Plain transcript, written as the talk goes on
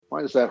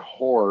Why is that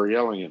whore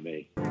yelling at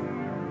me?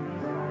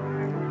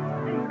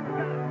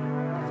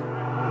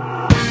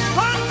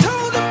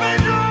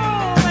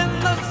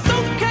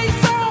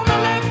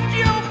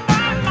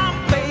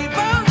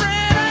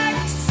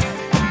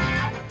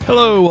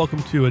 Hello,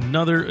 welcome to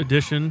another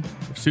edition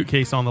of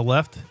Suitcase on the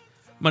Left.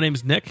 My name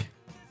is Nick.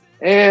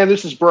 And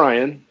this is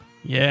Brian.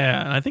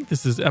 Yeah, and I think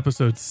this is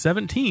episode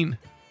 17.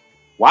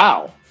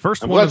 Wow.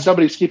 First I'm one. glad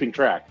somebody's keeping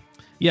track.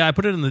 Yeah, I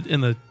put it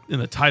in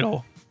the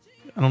title.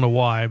 I don't know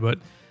why, but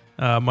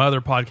my other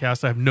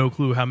podcast, I have no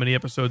clue how many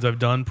episodes I've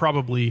done.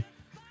 Probably,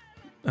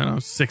 I don't know,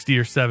 60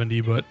 or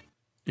 70, but,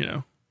 you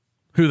know,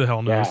 who the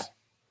hell knows? Yeah.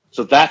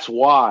 So that's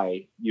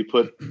why you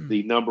put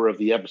the number of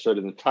the episode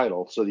in the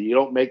title, so that you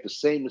don't make the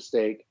same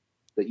mistake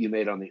that you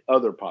made on the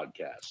other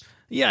podcast.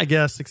 Yeah, I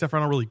guess, except for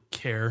I don't really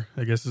care,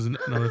 I guess is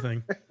another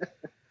thing.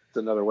 It's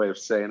another way of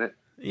saying it.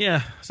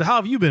 Yeah. So how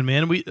have you been,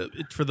 man? We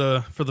for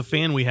the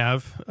fan we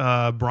have,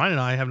 Brian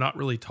and I have not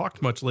really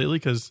talked much lately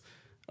because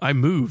I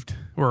moved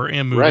or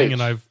am moving, right.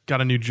 And I've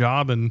got a new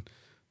job, and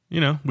you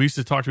know we used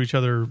to talk to each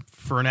other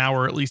for an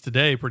hour at least a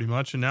day, pretty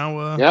much, and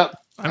now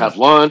have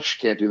lunch.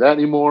 Can't do that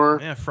anymore.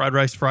 Yeah, fried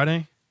rice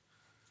Friday.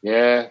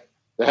 Yeah,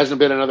 there hasn't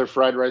been another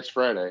fried rice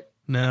Friday.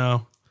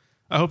 No,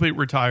 I hope it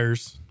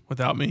retires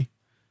without me.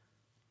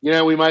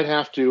 Yeah, we might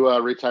have to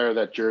retire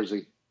that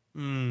jersey.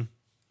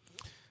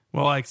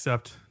 Well, I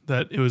accept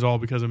that it was all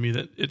because of me.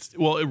 It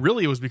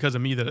really was because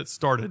of me that it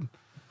started.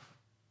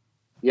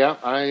 Yeah,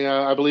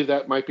 I believe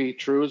that might be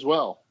true as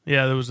well.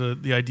 Yeah,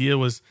 the idea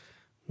was,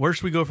 where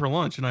should we go for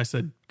lunch? And I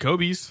said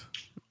Kobe's,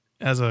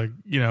 as a,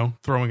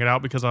 throwing it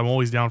out because I'm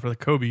always down for the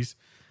Kobe's.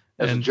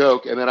 As a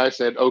joke. And then I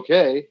said,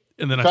 okay.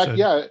 And then I think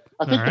right.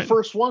 The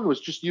first one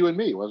was just you and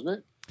me, wasn't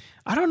it?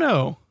 I don't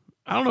know.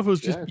 I don't know if it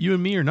was just you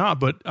and me or not,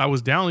 but I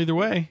was down either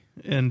way.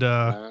 And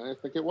I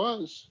think it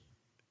was.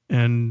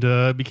 And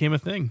became a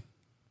thing.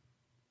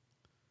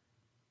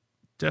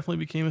 Definitely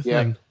became a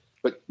thing.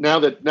 But now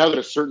that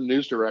a certain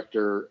news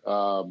director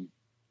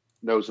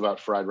knows about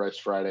Fried Rice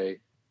Friday,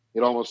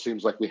 it almost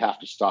seems like we have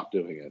to stop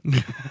doing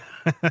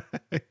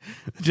it.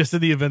 Just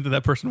in the event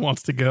that person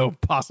wants to go,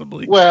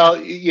 possibly.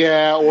 Well,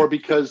 yeah, or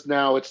because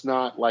now it's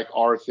not like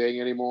our thing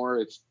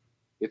anymore.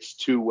 It's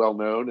too well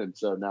known, and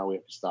so now we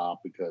have to stop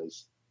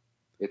because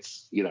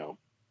it's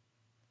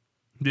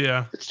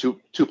it's too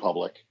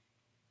public.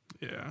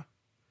 Yeah.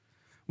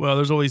 Well,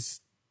 there's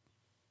always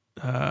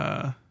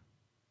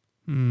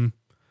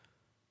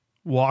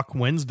Walk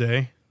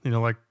Wednesday,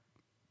 like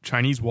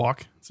Chinese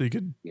Walk, so you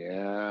could.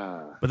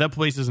 Yeah. But that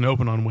place isn't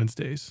open on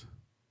Wednesdays.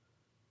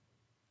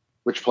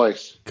 Which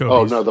place?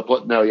 Kobe's. Oh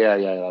no,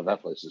 yeah,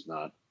 that place is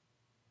not.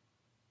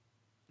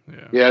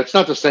 Yeah, it's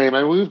not the same.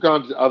 I mean, we've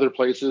gone to other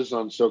places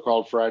on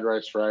so-called Fried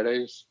Rice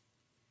Fridays,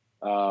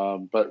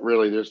 but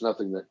really, there's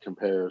nothing that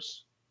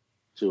compares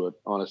to an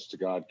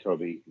honest-to-God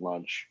Kobe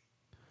lunch.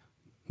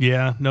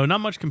 Yeah, no,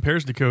 not much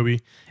compares to Kobe.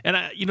 And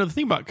the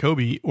thing about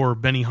Kobe or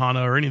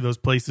Benihana or any of those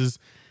places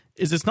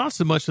is it's not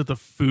so much that the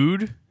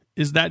food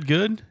is that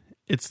good;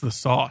 it's the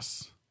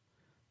sauce.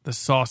 The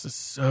sauce is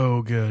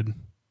so good.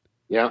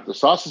 Yeah, the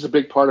sauce is a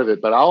big part of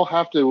it, but I'll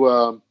have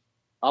to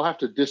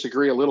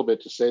disagree a little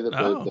bit to say that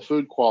the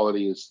food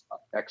quality is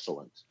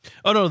excellent.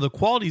 Oh no, the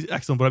quality is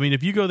excellent, but I mean,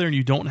 if you go there and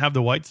you don't have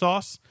the white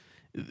sauce,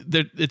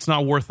 it's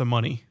not worth the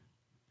money.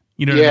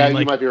 You know? Yeah, what I mean?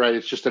 You might be right.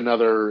 It's just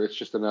another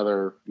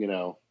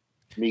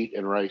meat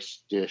and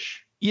rice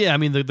dish. Yeah, I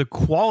mean the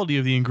quality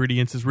of the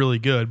ingredients is really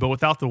good, but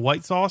without the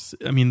white sauce,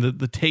 I mean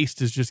the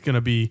taste is just going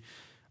to be.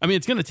 I mean,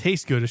 it's going to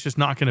taste good. It's just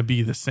not going to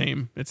be the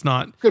same. It's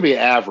not. It's going to be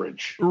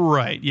average.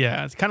 Right,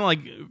 yeah. It's kind of like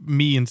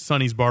me and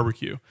Sonny's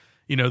barbecue.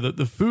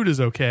 The food is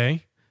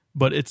okay,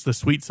 but it's the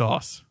sweet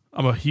sauce.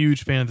 I'm a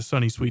huge fan of the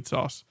Sonny sweet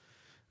sauce.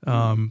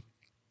 So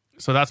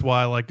that's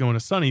why I like going to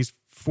Sonny's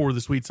for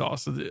the sweet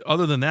sauce.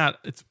 Other than that,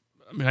 I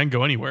can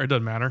go anywhere. It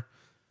doesn't matter.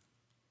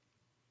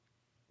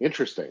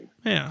 Interesting.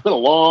 Yeah. It's been a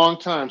long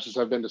time since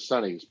I've been to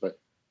Sonny's, but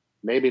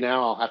maybe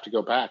now I'll have to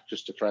go back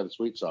just to try the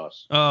sweet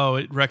sauce. Oh,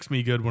 it wrecks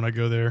me good when I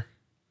go there.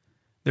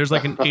 There's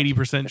like an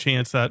 80%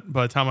 chance that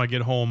by the time I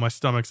get home, my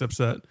stomach's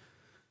upset.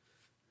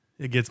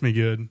 It gets me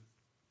good.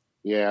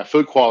 Yeah,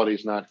 food quality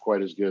is not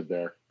quite as good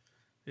there.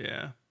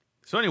 Yeah.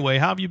 So anyway,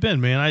 how have you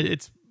been, man?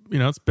 It's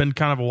been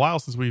kind of a while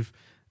since we've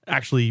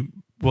actually.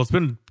 Well, it's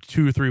been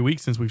 2 or 3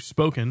 weeks since we've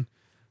spoken.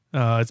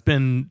 It's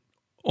been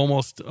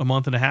almost a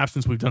month and a half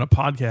since we've done a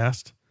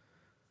podcast.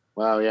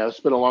 Wow, yeah,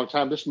 it's been a long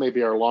time. This may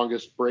be our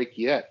longest break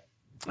yet.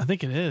 I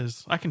think it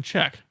is. I can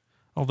check,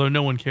 although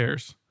no one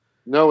cares.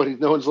 No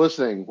one's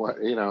listening. Right.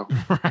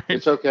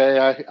 It's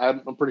okay.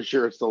 I'm pretty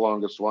sure it's the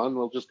longest one.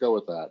 We'll just go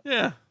with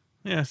that.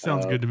 Yeah,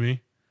 sounds good to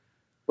me.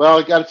 Well,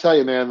 I got to tell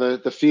you, man,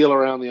 the feel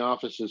around the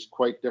office is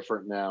quite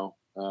different now.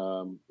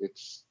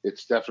 It's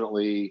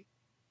definitely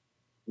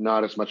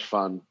not as much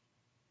fun.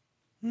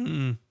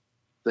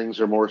 Things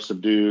are more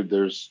subdued.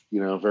 There's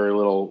very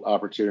little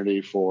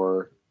opportunity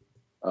for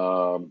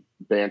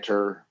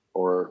banter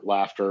or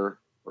laughter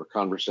or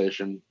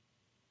conversation.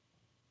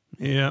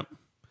 Yeah.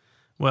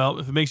 Well,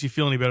 if it makes you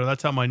feel any better,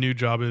 that's how my new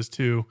job is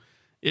too.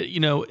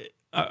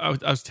 I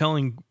was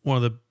telling one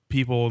of the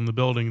people in the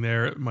building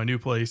there at my new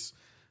place.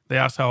 They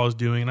asked how I was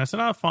doing, and I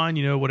said, "Oh, fine,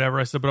 whatever."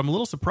 I said, but I'm a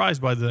little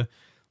surprised by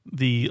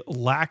the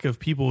lack of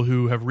people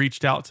who have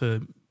reached out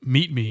to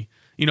meet me.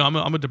 I'm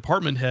a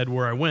department head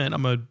where I went.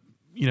 I'm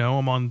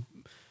on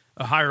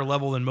a higher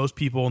level than most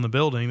people in the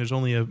building. There's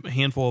only a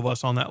handful of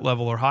us on that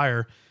level or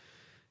higher,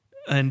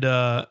 and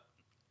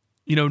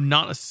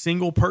not a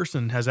single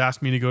person has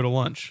asked me to go to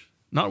lunch.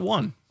 Not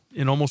one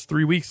in almost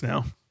 3 weeks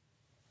now,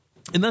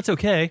 and that's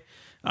okay.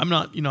 I'm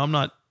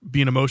not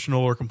being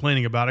emotional or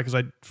complaining about it because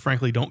I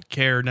frankly don't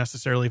care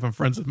necessarily if I'm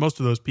friends with most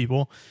of those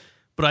people.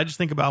 But I just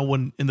think about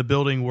when in the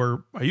building where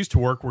I used to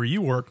work, where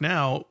you work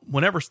now,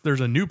 whenever there's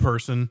a new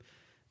person,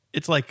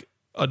 it's like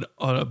an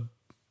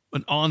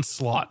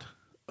onslaught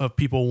of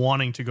people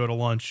wanting to go to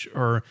lunch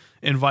or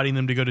inviting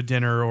them to go to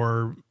dinner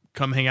or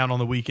come hang out on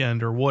the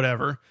weekend or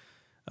whatever.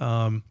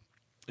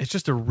 It's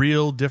just a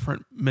real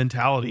different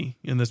mentality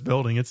in this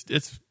building. It's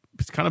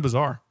kind of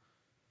bizarre.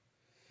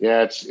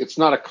 Yeah, it's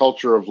not a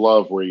culture of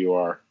love where you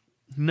are.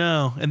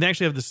 No, and they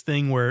actually have this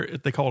thing where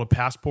they call it a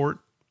passport,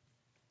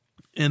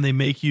 and they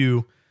make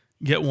you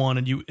get one,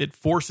 and it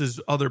forces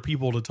other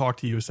people to talk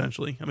to you.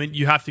 Essentially, I mean,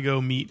 you have to go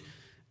meet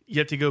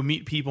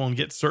people and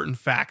get certain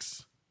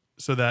facts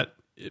so that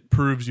it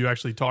proves you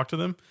actually talk to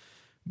them.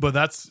 But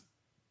that's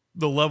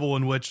the level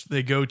in which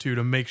they go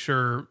to make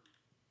sure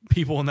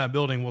people in that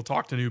building will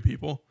talk to new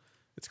people.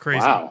 It's crazy.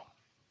 Wow.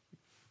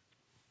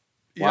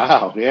 Yeah.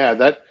 Wow. Yeah,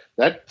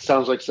 that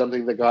sounds like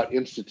something that got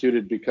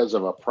instituted because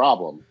of a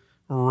problem.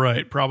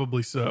 Right.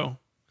 Probably so.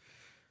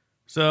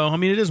 So, I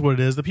mean, it is what it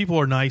is. The people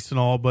are nice and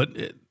all, but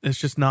it's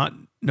just no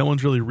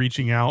one's really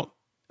reaching out.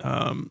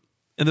 And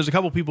there's a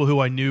couple people who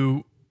I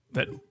knew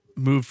that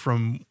moved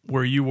from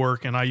where you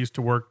work and I used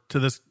to work to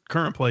this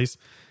current place.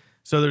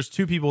 So there's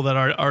two people that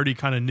I already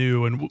kind of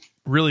knew, and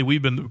really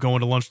we've been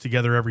going to lunch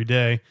together every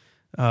day.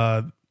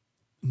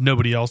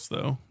 Nobody else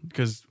though,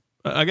 because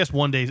I guess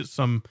one day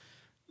some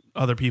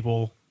other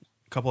people,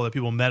 a couple other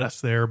people met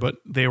us there, but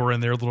they were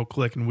in their little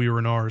clique and we were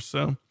in ours.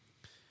 So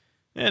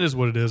it is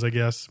what it is, I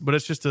guess. But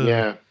it's just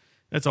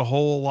it's a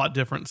whole lot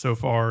different so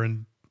far.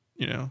 And,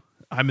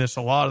 I miss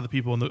a lot of the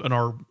people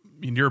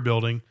in your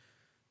building,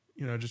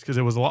 just because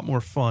it was a lot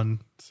more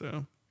fun.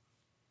 So.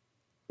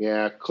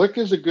 Yeah. Clique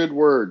is a good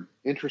word.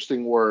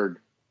 Interesting word.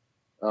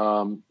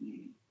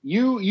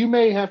 You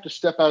may have to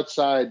step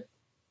outside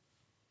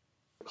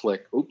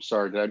clique. Oops,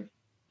 sorry. Did I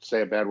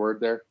say a bad word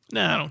there?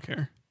 Nah, I don't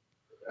care.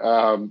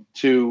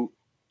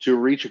 To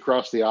reach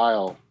across the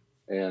aisle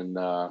and,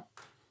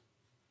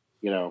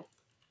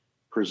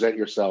 present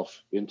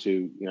yourself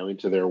into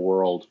their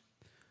world.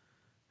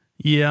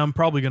 Yeah, I'm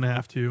probably going to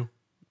have to.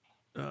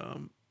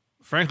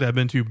 Frankly, I've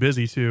been too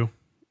busy too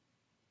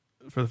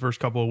for the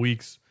first couple of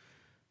weeks,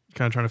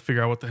 kind of trying to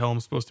figure out what the hell I'm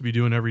supposed to be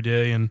doing every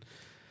day and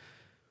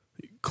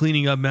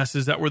cleaning up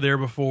messes that were there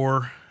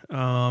before.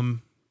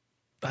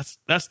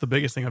 That's the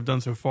biggest thing I've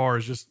done so far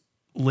is just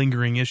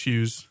lingering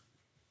issues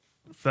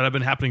that have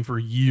been happening for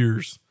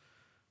years.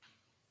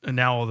 And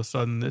now all of a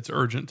sudden it's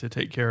urgent to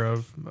take care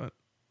of, but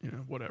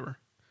whatever.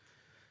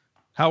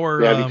 How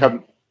are,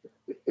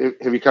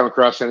 have you come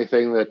across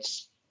anything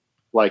that's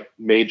like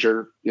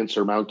major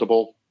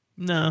insurmountable?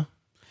 No,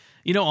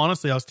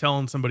 honestly, I was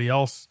telling somebody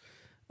else,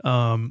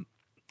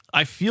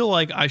 I feel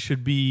like I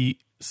should be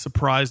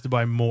surprised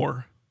by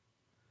more.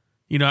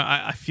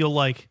 I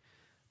feel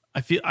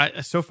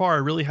so far I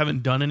really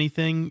haven't done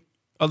anything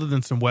other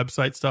than some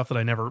website stuff that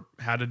I never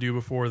had to do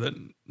before that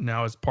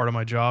now is part of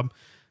my job,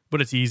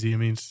 but it's easy. I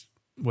mean, it's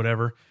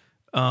whatever.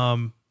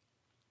 But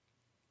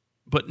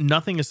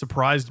nothing has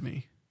surprised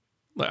me.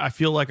 Like, I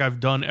feel like I've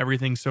done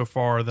everything so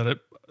far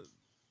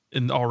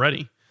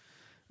already.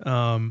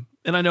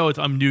 And I know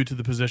I'm new to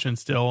the position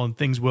still, and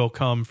things will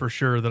come for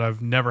sure that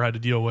I've never had to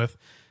deal with.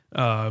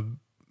 I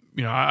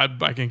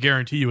can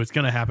guarantee you it's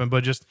going to happen,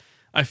 but just,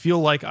 I feel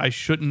like I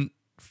shouldn't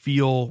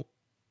feel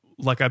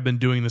like I've been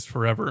doing this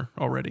forever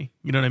already.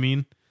 You know what I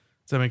mean?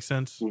 Does that make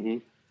sense? Mm-hmm.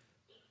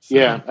 So,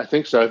 yeah, I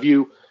think so. Have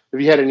you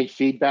had any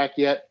feedback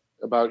yet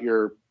about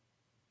your,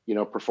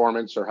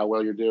 performance or how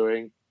well you're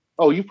doing?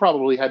 Oh, you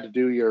probably had to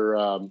do your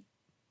I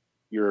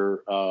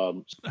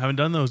haven't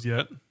done those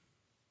yet.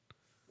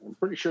 I'm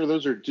pretty sure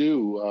those are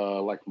due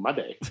like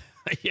Monday.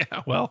 Yeah,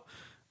 well,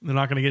 they're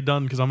not going to get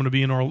done because I'm going to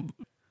be in Orlando.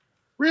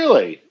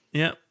 Really?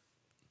 Yeah.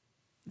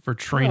 For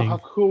training. Oh, how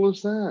cool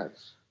is that?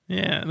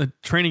 Yeah, the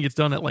training gets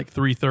done at like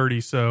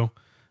 3:30, so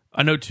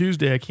I know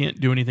Tuesday I can't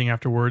do anything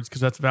afterwards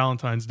because that's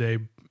Valentine's Day,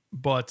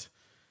 but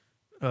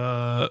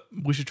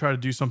we should try to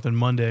do something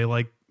Monday,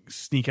 like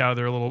sneak out of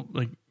there a little,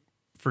 like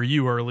for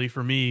you early.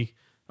 For me,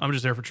 I'm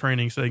just there for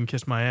training so they can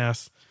kiss my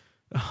ass.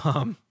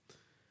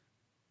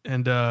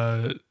 And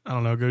I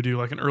don't know, go do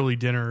like an early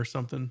dinner or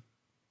something.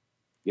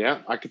 Yeah,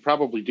 I could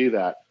probably do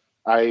that.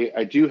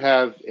 I do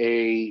have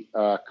a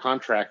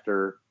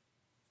contractor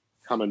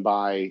coming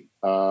by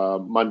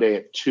Monday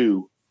at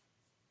 2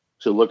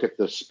 to look at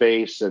the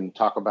space and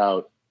talk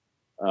about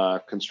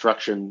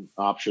construction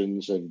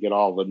options and get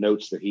all the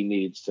notes that he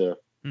needs to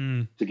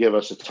give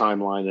us a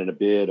timeline and a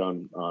bid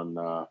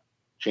on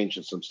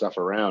changing some stuff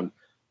around.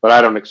 but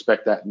I don't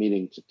expect that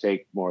meeting to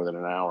take more than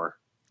an hour.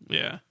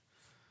 Yeah.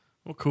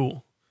 Well,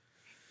 cool.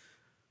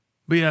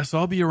 But yeah, so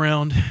I'll be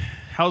around.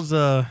 How's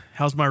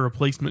my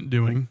replacement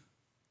doing?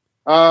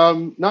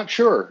 Not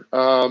sure.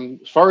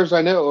 As far as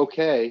I know,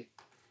 okay.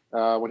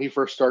 When he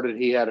first started,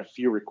 he had a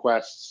few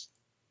requests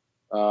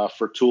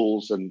for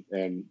tools and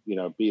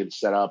being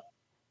set up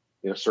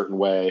in a certain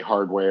way,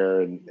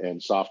 hardware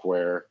and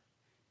software.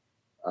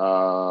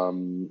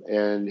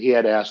 And he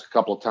had to ask a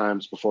couple of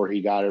times before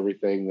he got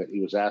everything that he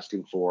was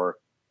asking for.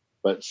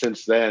 But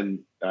since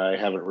then, I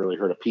haven't really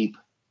heard a peep.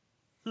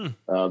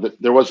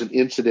 There was an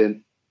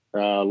incident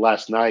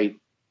last night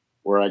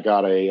where I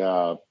got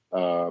a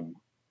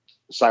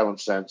Silent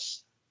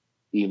Sense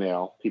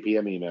email,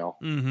 PPM email.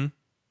 Mm-hmm.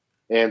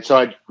 And so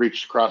I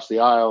reached across the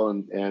aisle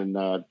and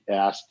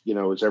asked,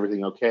 is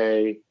everything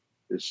okay?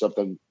 Is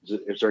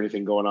there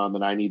anything going on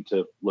that I need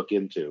to look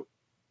into?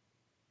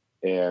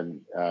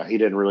 And he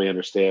didn't really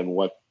understand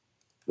what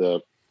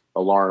the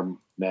alarm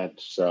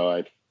meant. So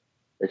I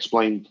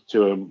explained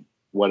to him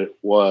what it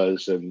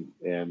was and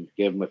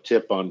gave him a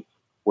tip on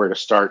where to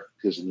start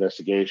his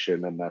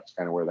investigation. And that's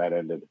kind of where that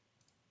ended.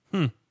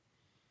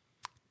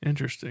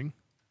 Interesting.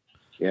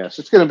 Yes,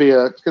 it's going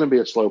to be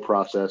a slow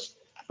process,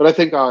 but I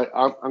think I'm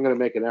going to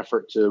make an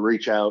effort to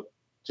reach out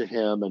to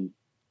him and,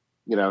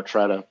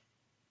 try to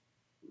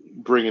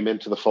bring him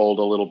into the fold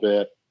a little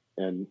bit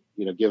and,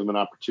 give him an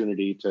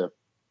opportunity to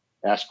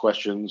ask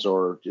questions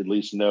or at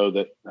least know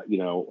that,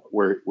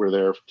 we're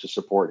there to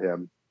support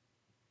him.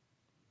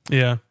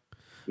 Yeah.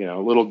 A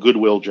little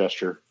goodwill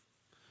gesture.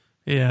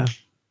 Yeah.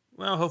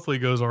 Well, hopefully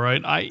it goes all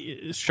right.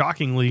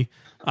 Shockingly,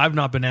 I've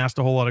not been asked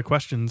a whole lot of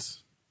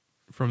questions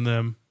from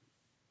them.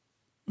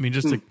 I mean,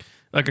 just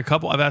like a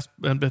couple. I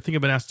think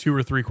I've been asked 2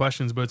 or 3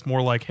 questions, but it's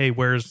more like, "Hey,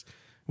 where's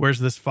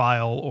this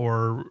file?"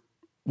 or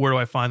 "Where do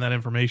I find that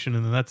information?"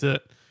 And then that's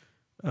it.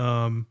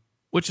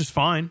 Which is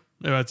fine.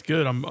 That's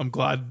good. I'm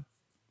glad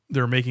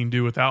they're making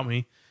do without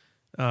me.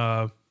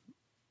 I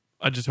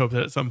just hope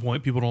that at some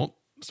point people don't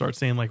start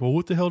saying like, "Well,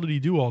 what the hell did he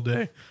do all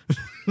day?"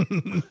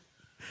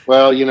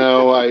 Well,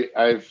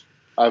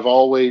 I've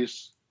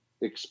always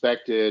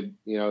expected,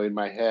 in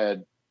my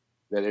head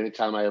that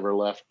anytime I ever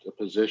left a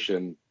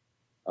position,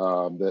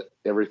 that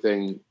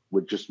everything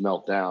would just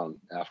melt down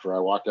after I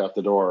walked out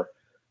the door.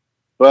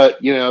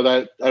 But,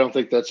 that I don't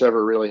think that's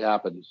ever really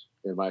happened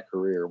in my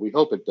career. We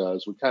hope it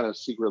does. We kind of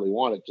secretly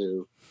want it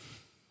to,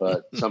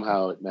 but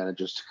somehow it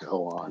manages to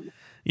go on.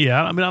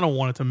 Yeah, I mean, I don't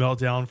want it to melt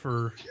down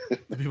for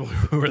the people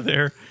who were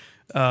there.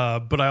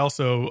 But I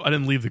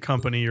didn't leave the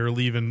company or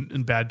leave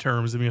in bad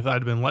terms. I mean, if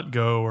I'd been let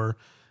go or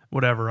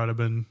whatever, I'd have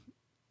been,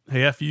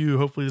 hey, F you,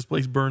 hopefully this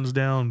place burns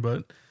down.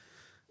 But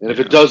and if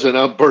it doesn't,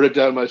 I'll burn it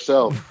down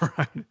myself.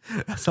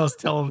 Right. So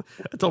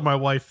I told my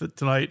wife that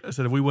tonight, I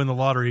said, if we win the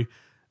lottery,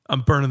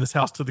 I'm burning this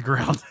house to the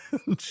ground.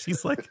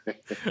 She's like,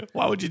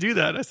 why would you do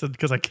that? I said,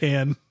 because I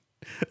can.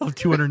 Of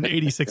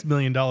 $286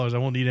 million. I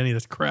won't need any of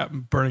this crap.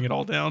 I'm burning it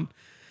all down.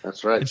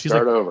 That's right. And she's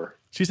Start like, over.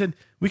 She said,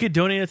 we could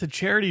donate it to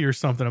charity or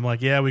something. I'm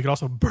like, yeah, we could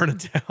also burn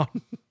it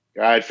down.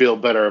 I'd feel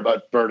better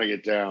about burning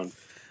it down.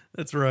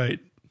 That's right.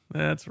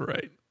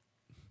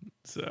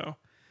 So,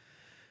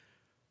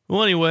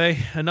 well, anyway,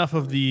 enough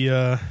of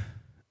the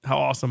how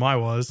awesome I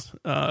was.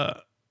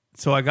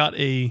 So I got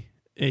a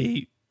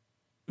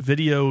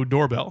video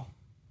doorbell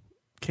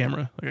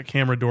camera, like a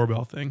camera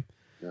doorbell thing.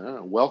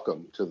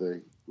 Welcome to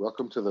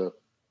the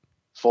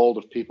fold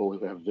of people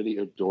who have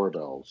video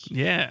doorbells.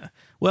 Yeah.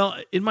 Well,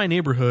 in my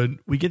neighborhood,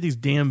 we get these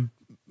damn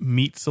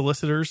meat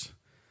solicitors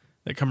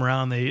that come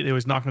around. They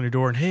always knock on your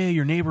door and, hey,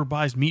 your neighbor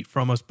buys meat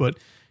from us, but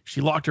she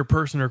locked her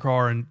purse in her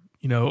car and,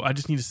 I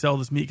just need to sell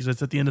this meat because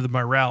it's at the end of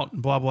my route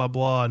and blah, blah,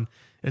 blah. And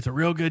it's a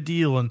real good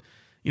deal. And,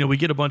 we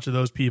get a bunch of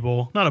those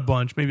people, not a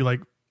bunch, maybe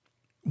like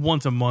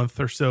once a month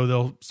or so,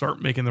 they'll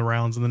start making the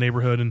rounds in the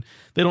neighborhood. And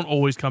they don't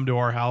always come to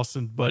our house,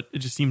 but it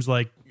just seems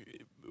like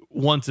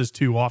once is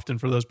too often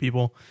for those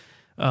people.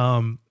 We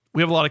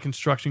have a lot of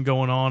construction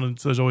going on, and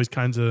so there's always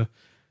kinds of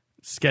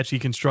sketchy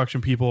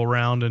construction people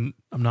around. And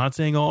I'm not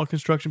saying all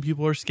construction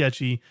people are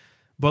sketchy,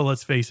 but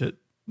let's face it,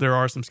 there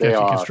are some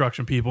sketchy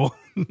construction people.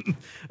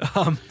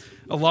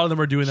 A lot of them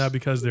are doing that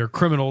because they're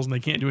criminals and they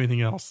can't do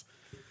anything else.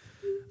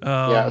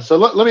 Yeah. So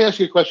let me ask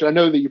you a question. I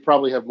know that you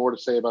probably have more to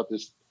say about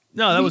this.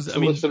 No, that was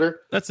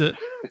solicitor. That's it.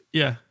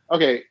 Yeah.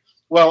 Okay.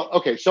 Well,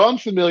 okay. So I'm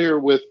familiar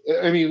with.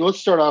 Let's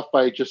start off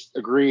by just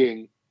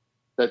agreeing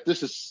that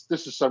this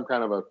is some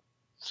kind of a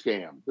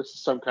scam. This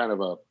is some kind of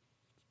a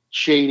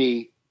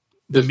shady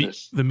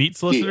business. The meat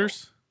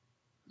solicitors?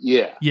 Deal.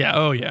 Yeah. Yeah.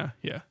 Oh, yeah.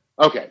 Yeah.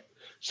 Okay.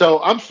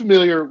 So I'm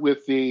familiar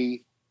with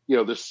the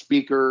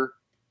speaker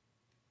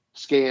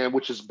scam,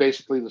 which is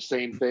basically the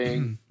same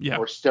thing. Yeah.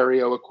 Or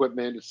stereo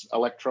equipment. It's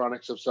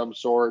electronics of some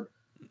sort.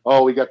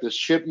 Oh, we got this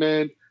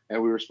shipment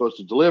and we were supposed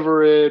to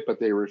deliver it, but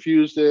they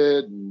refused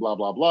it and blah,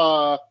 blah,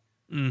 blah.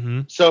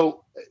 Mm-hmm.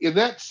 So in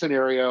that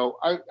scenario,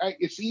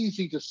 it's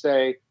easy to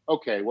say,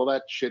 okay, well,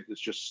 that shit is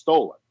just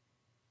stolen,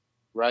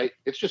 right?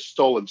 It's just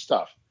stolen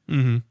stuff.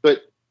 Mm-hmm.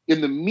 But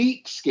in the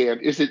meat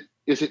scam, is it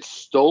is it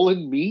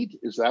stolen meat?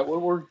 Is that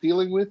what we're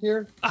dealing with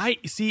here? I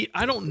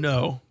don't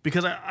know,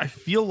 because I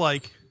feel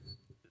like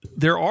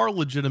there are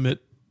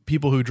legitimate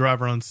people who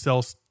drive around and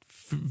sell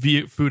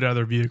food out of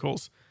their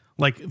vehicles,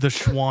 like the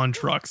Schwann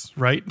trucks,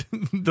 right?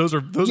 those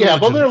are yeah,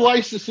 but they're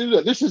licensed to do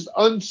that. This is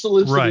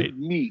unsolicited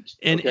meat,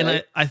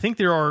 and I think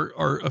there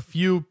are a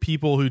few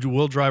people who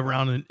will drive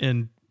around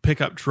in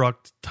pickup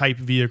truck type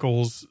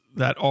vehicles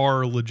that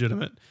are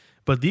legitimate.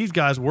 But these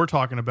guys we're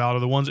talking about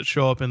are the ones that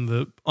show up in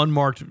the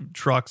unmarked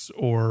trucks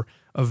or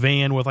a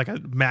van with like a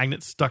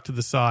magnet stuck to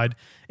the side.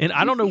 And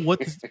I don't know what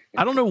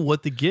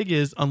the gig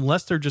is,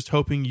 unless they're just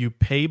hoping you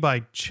pay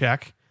by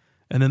check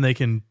and then they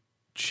can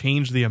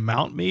change the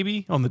amount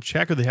maybe on the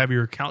check, or they have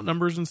your account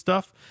numbers and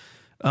stuff.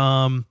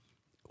 Or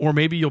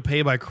maybe you'll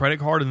pay by credit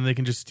card and then they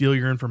can just steal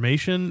your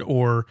information,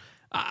 or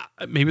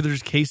maybe they're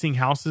just casing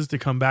houses to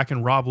come back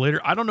and rob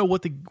later. I don't know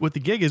what the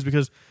gig is,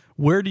 because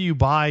where do you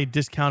buy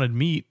discounted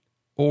meat?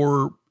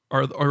 Or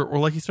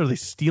like you said, are they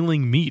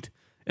stealing meat?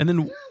 And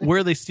then where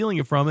are they stealing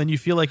it from? And you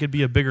feel like it'd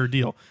be a bigger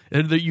deal.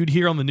 And you'd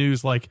hear on the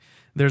news like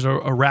there's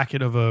a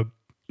racket of a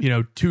 $2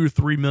 or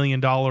 $3 million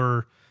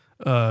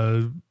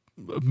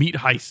meat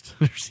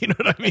heist. You know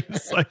what I mean?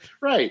 It's like,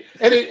 right,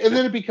 and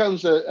then it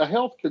becomes a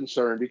health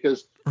concern,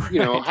 because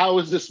how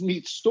is this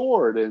meat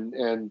stored,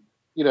 and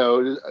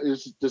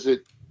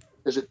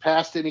does it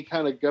pass any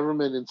kind of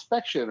government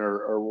inspection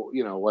or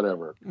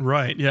whatever?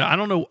 Right. Yeah. I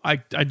don't know. I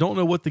don't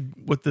know what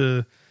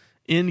the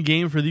end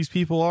game for these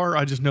people are.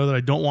 I just know that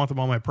I don't want them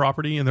on my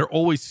property, and they're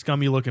always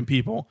scummy looking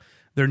people.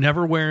 They're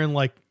never wearing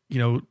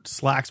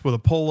slacks with a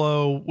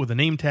polo with a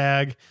name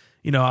tag.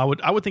 I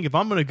would think if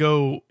I'm going to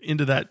go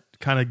into that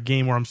kind of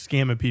game where I'm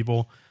scamming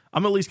people,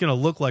 I'm at least going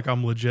to look like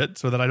I'm legit,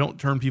 so that I don't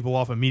turn people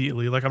off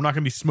immediately. Like, I'm not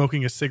going to be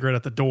smoking a cigarette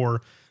at the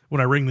door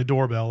when I ring the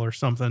doorbell or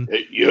something.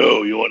 Hey,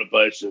 yo, you want to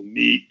buy some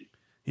meat?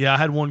 Yeah, I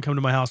had one come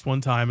to my house one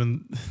time,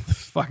 and the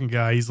fucking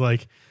guy,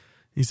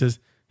 he says,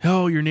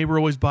 "Oh, your neighbor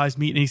always buys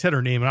meat." And he said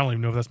her name, and I don't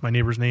even know if that's my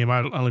neighbor's name.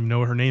 I don't even know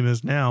what her name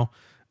is now.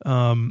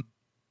 But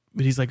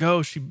he's like,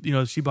 "Oh, she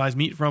buys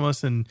meat from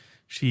us, and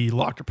she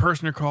locked her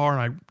purse in her car,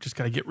 and I just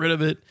got to get rid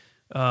of it.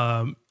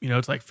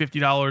 It's like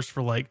 $50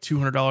 for like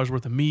 $200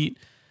 worth of meat."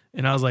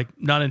 And I was like,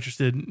 not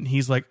interested. And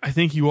he's like, "I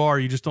think you are.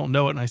 You just don't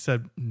know it." And I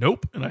said,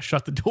 "Nope." And I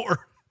shut the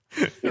door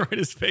right in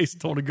his face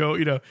and told him to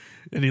go,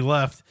 and he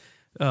left.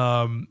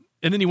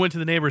 And then he went to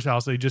the neighbor's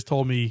house. So he just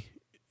told me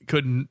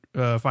couldn't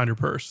find her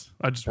purse.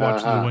 I just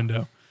watched through the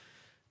window.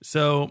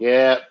 So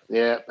yeah,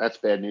 that's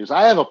bad news.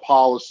 I have a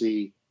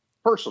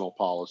personal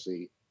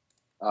policy,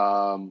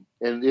 and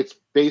it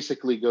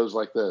basically goes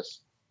like this: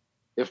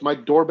 if my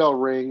doorbell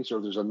rings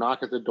or there's a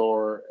knock at the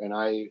door and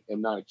I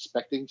am not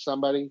expecting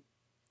somebody,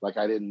 like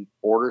I didn't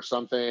order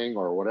something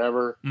or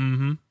whatever,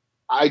 mm-hmm.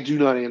 I do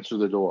not answer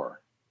the door.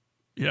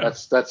 Yeah,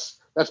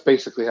 that's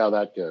basically how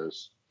that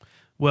goes.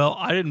 Well,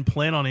 I didn't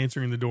plan on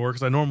answering the door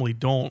because I normally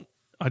don't.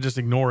 I just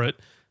ignore it.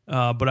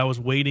 But I was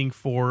waiting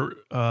for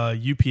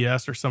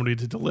UPS or somebody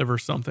to deliver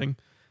something.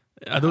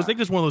 I think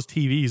there's one of those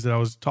TVs that I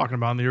was talking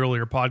about in the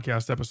earlier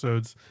podcast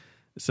episodes.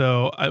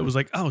 So I was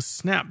like, oh,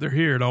 snap, they're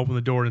here. And I opened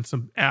the door, and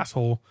some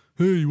asshole,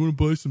 "Hey, you want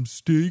to buy some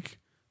steak?"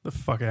 The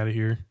fuck out of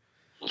here.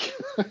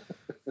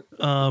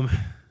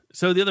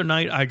 So the other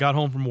night I got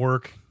home from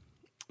work,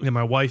 and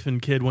my wife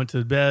and kid went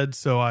to bed.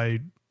 So I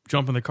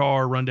jump in the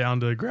car, run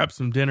down to grab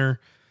some dinner.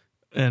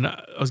 And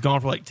I was gone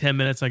for like 10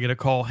 minutes. I get a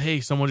call.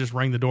 "Hey, someone just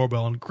rang the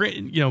doorbell."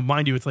 And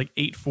mind you, it's like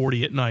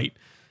 8:40 at night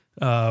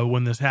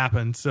when this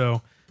happened.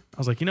 So I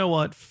was like, you know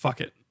what?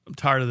 Fuck it. I'm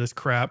tired of this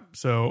crap.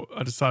 So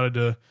I decided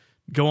to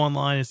go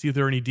online and see if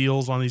there are any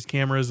deals on these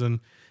cameras. And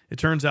it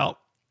turns out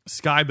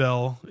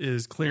Skybell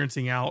is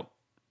clearancing out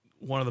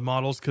one of the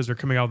models because they're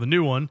coming out with a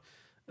new one,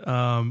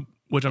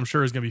 which I'm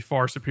sure is going to be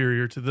far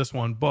superior to this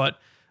one. But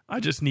I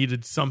just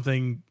needed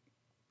something,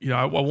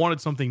 I wanted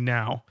something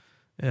now.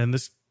 And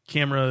this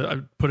camera,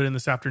 I put it in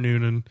this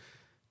afternoon, and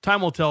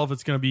time will tell if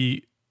it's going to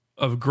be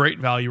of great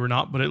value or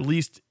not. But at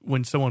least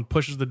when someone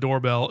pushes the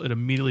doorbell, it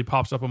immediately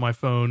pops up on my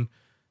phone,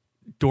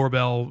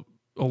 doorbell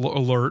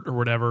alert or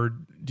whatever.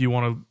 Do you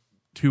want to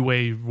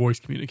two-way voice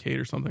communicate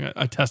or something?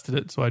 I tested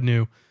it, so I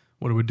knew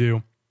what it would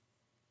do.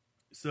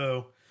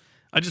 So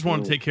I just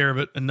wanted to take care of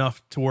it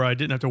enough to where I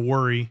didn't have to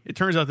worry. It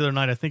turns out the other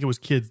night, I think it was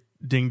kids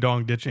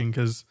ding-dong ditching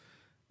because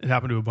it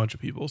happened to a bunch of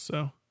people.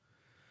 So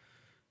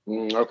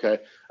okay.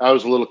 I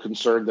was a little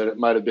concerned that it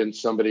might have been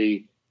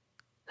somebody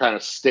kind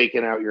of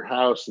staking out your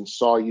house and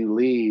saw you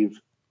leave.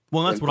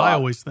 Well, that's what I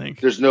always think.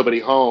 There's nobody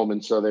home,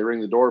 and so they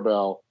ring the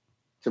doorbell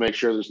to make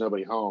sure there's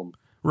nobody home.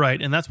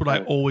 Right, and that's what I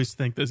always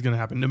think is going to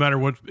happen. No matter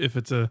what, if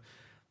it's a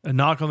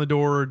knock on the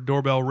door,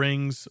 doorbell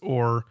rings,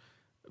 or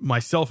my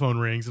cell phone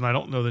rings and I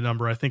don't know the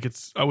number, I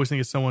always think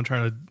it's someone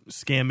trying to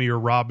scam me or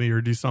rob me or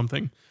do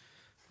something.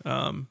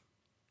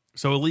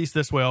 So at least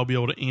this way I'll be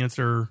able to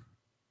answer,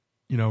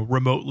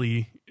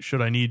 remotely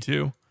should I need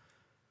to.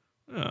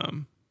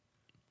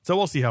 So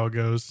we'll see how it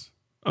goes.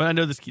 I mean, I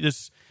know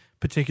this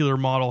particular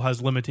model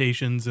has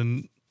limitations,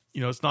 and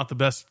it's not the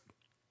best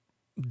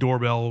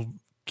doorbell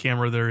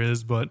camera there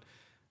is, but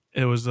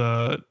it was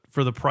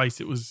for the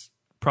price it was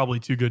probably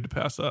too good to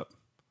pass up.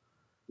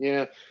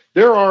 Yeah,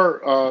 there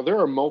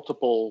are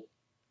multiple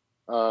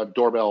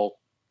doorbell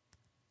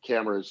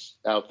cameras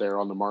out there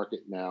on the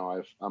market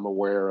now. I'm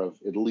aware of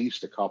at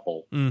least a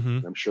couple.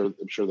 Mm-hmm. I'm sure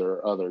there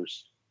are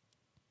others.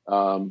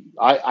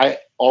 I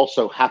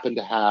also happen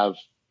to have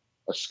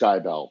a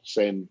Skybell,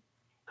 same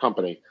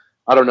company.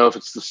 I don't know if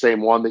it's the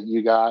same one that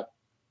you got.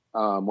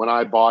 When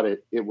I bought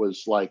it, it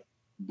was like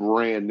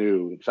brand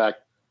new. In fact,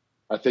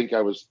 I think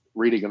I was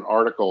reading an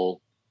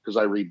article because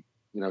I read,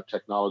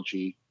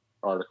 technology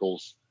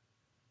articles,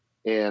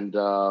 and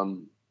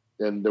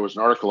there was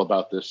an article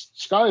about this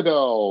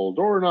Skybell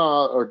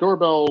doorknob or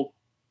doorbell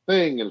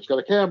thing, and it's got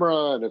a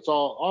camera, and it's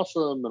all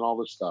awesome, and all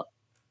this stuff.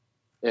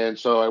 And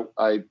so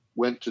I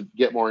went to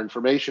get more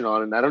information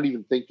on it, and I don't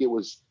even think it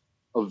was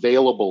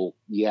available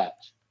yet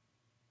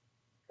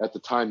at the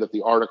time that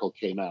the article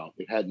came out.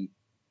 It hadn't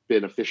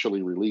been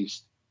officially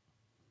released.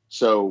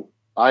 So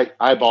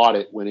I bought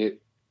it when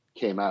it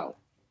came out.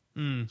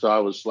 So I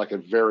was like a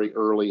very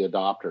early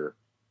adopter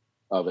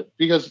of it,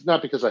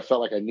 not because I felt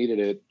like I needed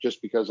it,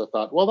 just because I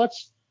thought, well,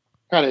 that's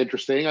kind of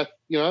interesting. It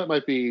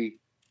might be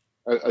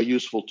a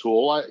useful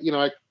tool.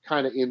 I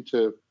kind of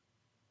into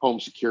home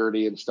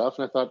security and stuff,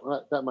 and I thought,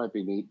 well, that might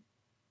be neat.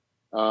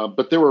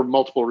 But there were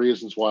multiple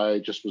reasons why I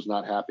just was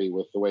not happy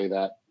with the way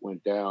that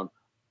went down.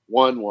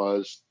 One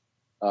was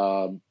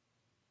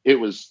it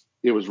was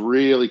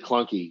really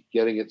clunky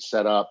getting it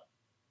set up.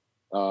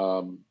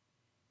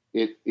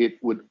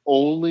 The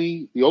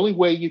only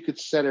way you could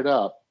set it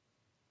up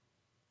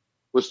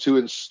was to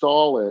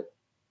install it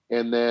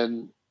and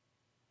then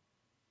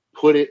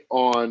put it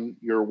on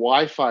your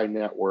Wi-Fi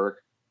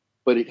network,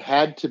 but it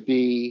had to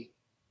be,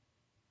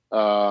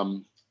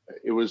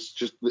 it was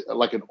just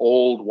like an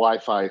old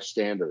Wi-Fi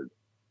standard.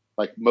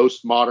 Like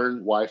most modern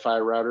Wi-Fi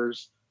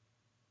routers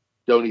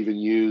don't even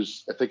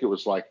use, I think it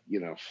was like,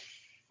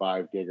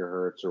 5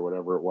 gigahertz or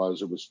whatever it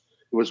was. It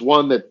was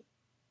one that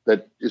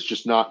is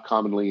just not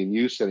commonly in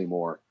use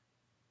anymore.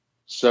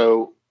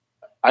 So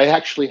I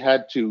actually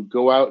had to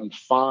go out and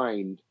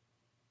find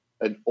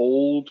an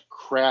old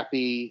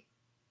crappy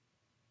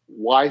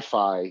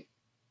Wi-Fi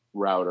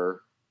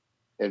router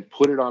and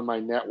put it on my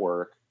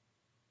network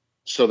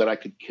so that I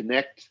could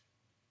connect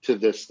to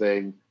this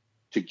thing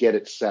to get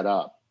it set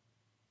up.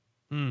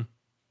 And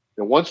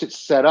once it's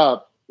set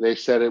up, they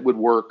said it would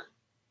work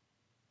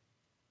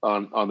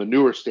on the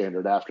newer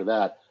standard after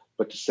that.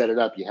 But to set it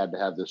up, you had to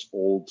have this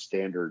old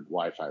standard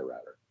Wi-Fi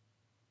router.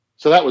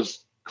 So that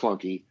was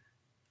clunky.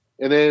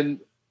 And then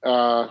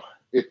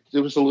it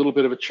was a little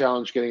bit of a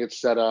challenge getting it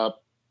set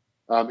up.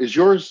 Is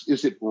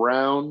it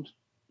round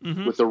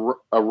with a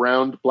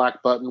round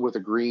black button with a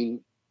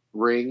green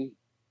ring?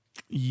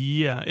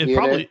 Yeah,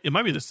 it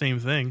might be the same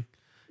thing.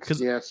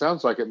 Yeah, it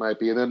sounds like it might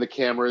be. And then the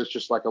camera is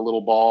just like a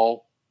little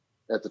ball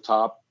at the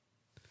top.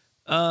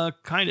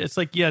 Kind of. It's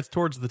like, it's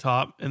towards the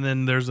top, and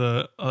then there's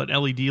an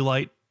LED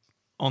light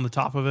on the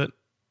top of it.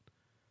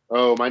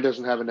 Oh, mine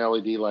doesn't have an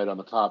LED light on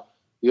the top.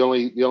 The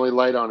only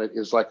light on it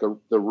is like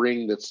the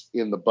ring that's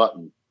in the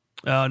button.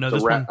 Oh no,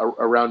 this one a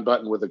round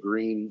button with a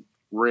green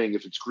ring.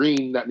 If it's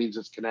green, that means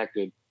it's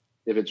connected.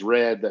 If it's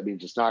red, that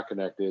means it's not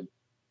connected.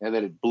 And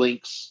then it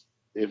blinks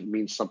if it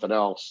means something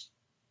else.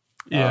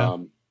 Yeah.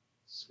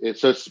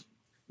 The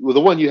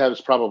one you have is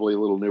probably a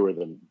little newer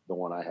than the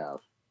one I have.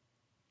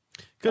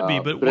 Could be,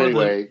 but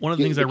anyway, one of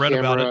the things I read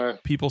about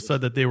it, people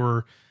said that they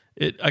were.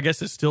 I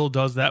guess it still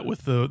does that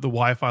with the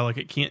Wi-Fi. Like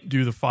it can't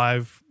do the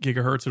 5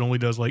 gigahertz. It only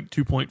does like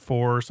 2.4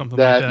 or something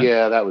like that.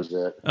 Yeah, that was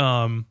it.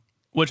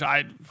 Which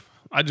I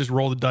just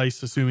rolled the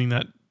dice, assuming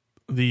that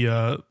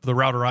the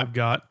router I've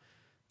got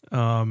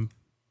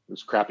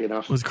was crappy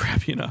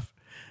enough.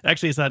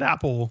 Actually, it's that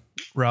Apple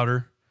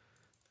router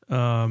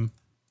that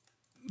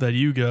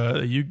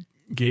you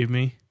gave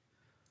me.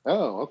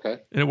 Oh, okay.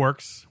 And it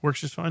works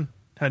just fine.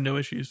 Had no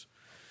issues.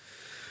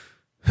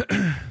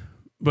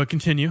 But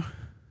continue.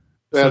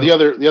 Yeah, the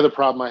other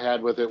problem I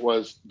had with it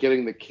was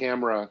getting the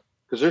camera,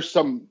 because there's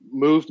some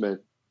movement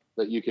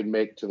that you can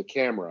make to the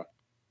camera.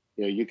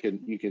 You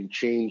can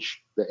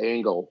change the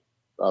angle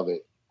of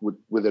it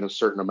within a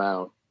certain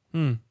amount.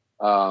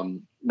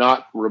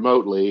 Not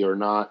remotely or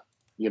not.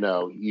 You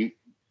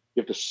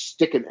have to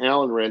stick an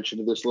Allen wrench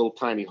into this little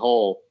tiny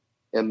hole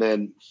and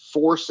then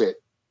force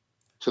it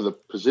to the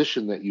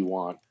position that you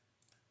want.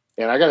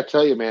 And I got to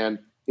tell you, man,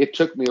 it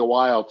took me a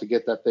while to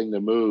get that thing to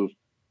move.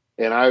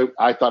 And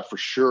I thought for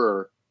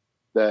sure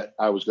that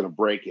I was going to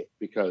break it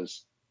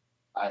because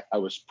I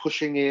was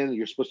pushing in.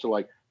 You're supposed to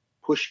like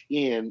push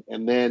in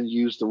and then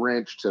use the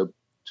wrench to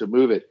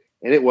move it.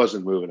 And it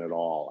wasn't moving at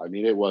all. I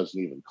mean, it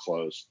wasn't even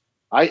close.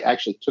 I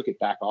actually took it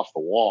back off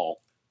the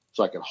wall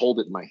so I could hold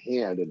it in my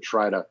hand and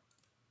try to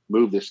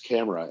move this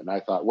camera. And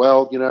I thought,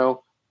 well,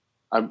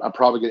 I'm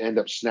probably going to end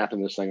up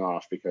snapping this thing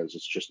off because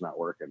it's just not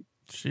working.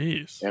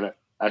 Jeez. And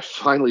I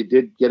finally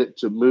did get it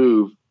to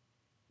move,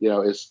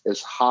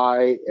 as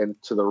high and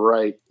to the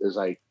right as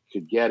I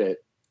could get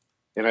it.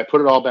 And I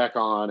put it all back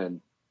on,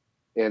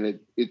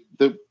 and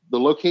the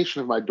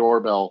location of my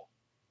doorbell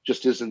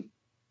just isn't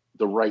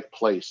the right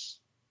place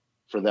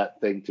for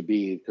that thing to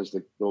be, because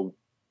the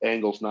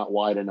angle's not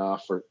wide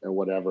enough or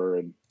whatever.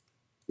 And,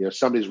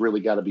 somebody's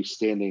really got to be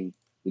standing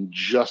in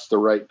just the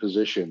right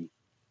position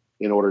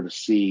in order to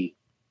see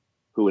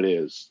who it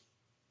is.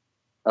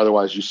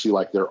 Otherwise you see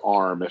like their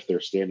arm if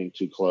they're standing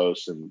too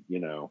close and,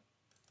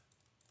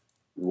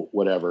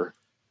 whatever.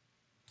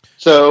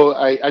 So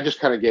I just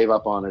kind of gave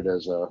up on it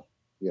as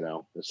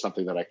as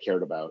something that I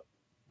cared about.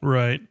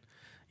 Right.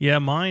 Yeah.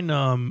 Mine,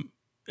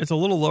 it's a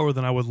little lower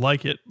than I would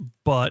like it,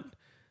 but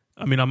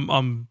I mean,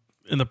 I'm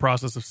in the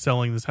process of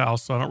selling this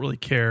house, so I don't really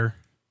care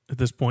at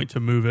this point to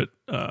move it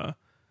up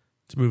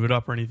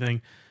or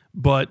anything.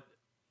 But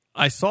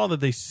I saw that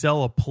they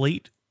sell a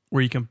plate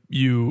where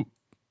you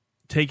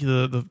take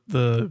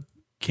the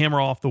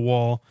camera off the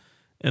wall,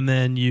 and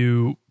then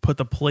you put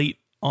the plate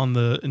on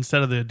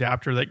instead of the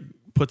adapter that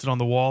puts it on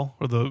the wall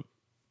or the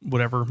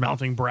whatever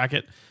mounting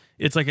bracket.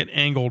 It's like an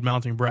angled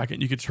mounting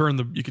bracket. You could turn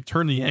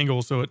the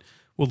angle so it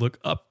will look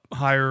up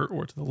higher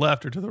or to the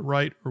left or to the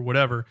right or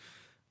whatever.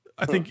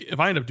 I think if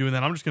I end up doing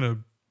that, I'm just going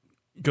to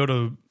go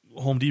to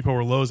Home Depot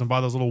or Lowe's and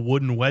buy those little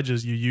wooden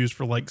wedges you use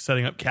for like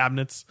setting up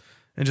cabinets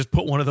and just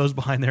put one of those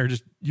behind there.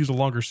 Just use a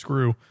longer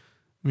screw.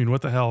 I mean,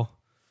 what the hell?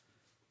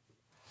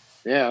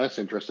 Yeah, that's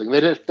interesting.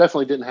 They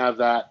definitely didn't have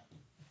that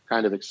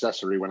kind of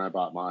accessory when I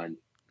bought mine.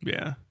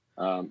 Yeah.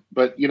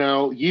 But,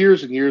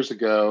 years and years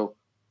ago,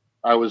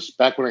 I was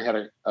back when I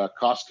had a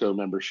Costco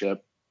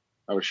membership.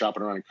 I was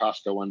shopping around in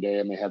Costco one day,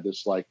 and they had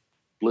this like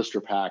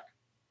blister pack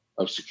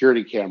of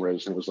security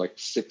cameras, and it was like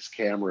 6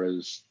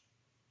 cameras,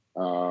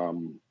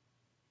 and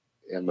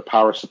the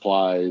power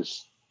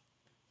supplies,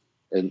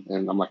 and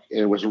I'm like,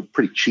 and it was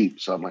pretty cheap,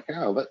 so I'm like,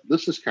 oh,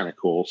 this is kind of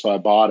cool. So I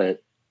bought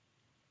it,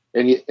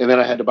 and then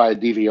I had to buy a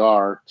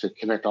DVR to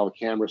connect all the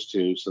cameras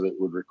to, so that it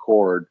would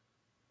record,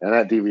 and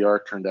that DVR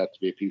turned out to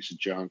be a piece of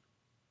junk.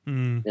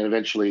 And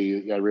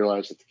eventually I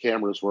realized that the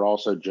cameras were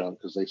also junk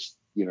because they,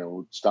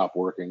 stopped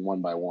working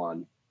one by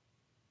one.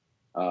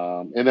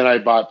 And then I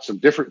bought some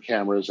different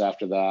cameras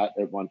after that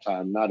at one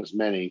time, not as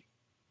many.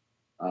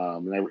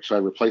 So I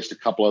replaced a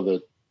couple of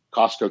the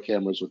Costco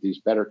cameras with these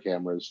better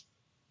cameras.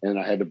 And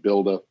I had to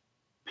build a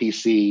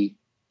PC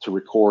to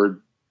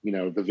record,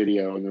 the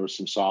video, and there was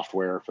some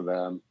software for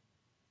them.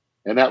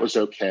 And that was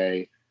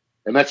okay.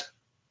 And I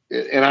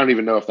don't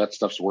even know if that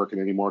stuff's working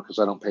anymore because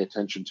I don't pay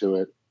attention to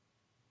it.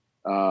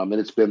 And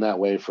it's been that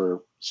way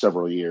for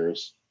several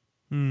years.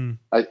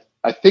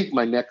 I think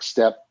my next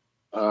step,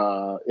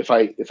 if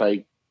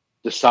I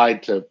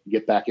decide to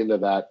get back into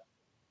that,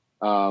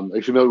 are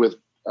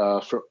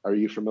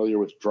you familiar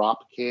with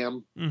Drop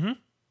Cam? Mm-hmm.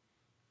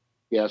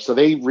 Yeah. So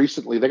they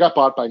got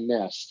bought by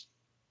Nest,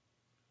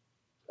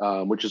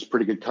 which is a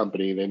pretty good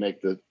company. They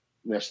make the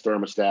Nest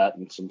thermostat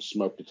and some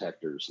smoke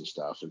detectors and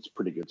stuff. It's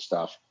pretty good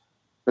stuff.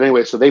 But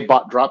anyway, so they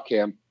bought Drop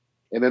Cam,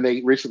 and then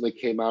they recently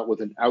came out with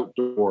an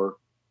outdoor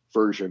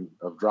version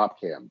of Drop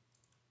Cam.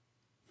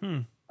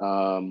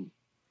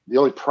 The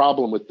only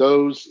problem with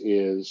those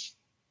is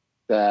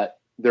that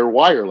they're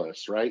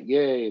wireless, right?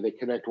 Yay, they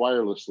connect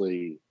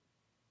wirelessly,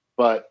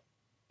 but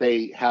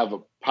they have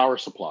a power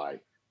supply.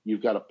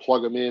 You've got to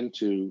plug them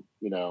into,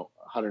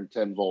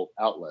 110 volt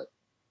outlet.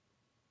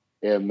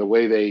 And the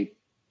way they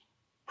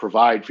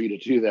provide for you to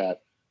do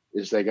that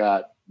is they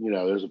got,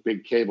 there's a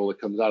big cable that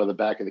comes out of the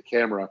back of the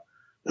camera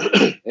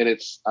and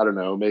it's, I don't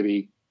know,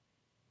 maybe,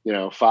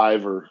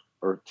 5 or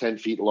 10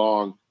 feet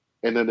long.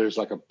 And then there's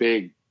like a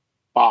big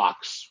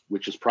box,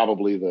 which is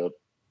probably the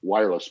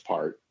wireless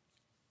part.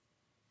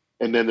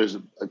 And then there's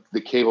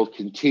the cable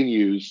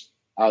continues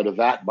out of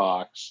that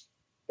box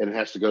and it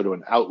has to go to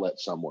an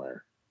outlet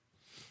somewhere.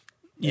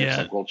 And it's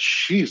like, well,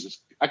 Jesus,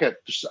 I got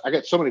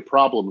so many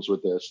problems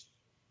with this.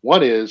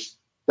 One is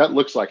that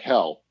looks like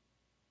hell.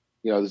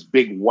 This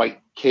big white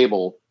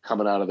cable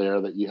coming out of there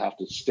that you have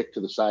to stick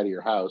to the side of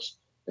your house.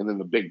 And then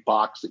the big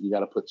box that you got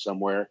to put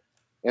somewhere.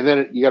 And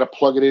then you got to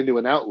plug it into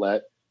an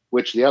outlet,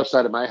 which the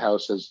outside of my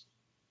house has,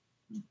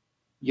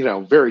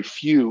 very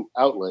few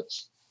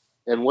outlets.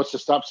 And what's to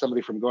stop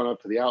somebody from going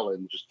up to the outlet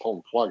and just pulling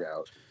the plug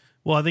out?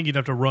 Well, I think you'd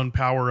have to run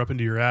power up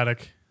into your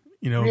attic,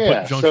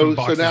 Yeah. put junction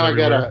boxes so now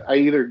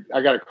everywhere.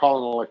 I gotta call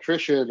an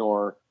electrician,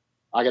 or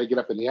I gotta get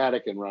up in the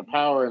attic and run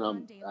power.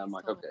 And I'm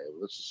like, okay,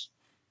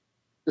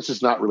 this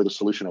is not really the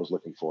solution I was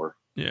looking for.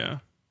 Yeah.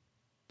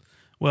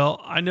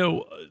 Well, I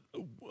know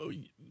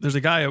there's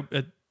a guy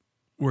at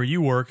where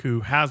you work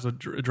who has a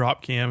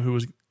drop cam who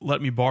was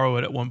let me borrow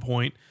it at one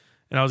point,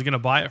 and I was going to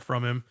buy it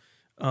from him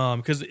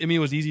because it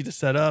was easy to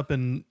set up,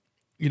 and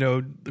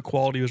the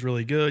quality was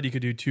really good. You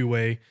could do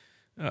 2-way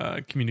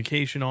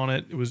communication on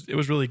it. It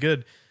was really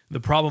good. The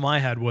problem I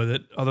had with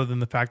it, other than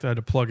the fact that I had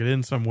to plug it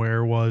in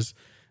somewhere, was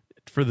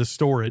for the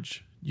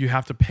storage. You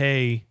have to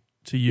pay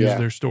to use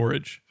their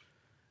storage,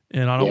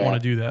 and I don't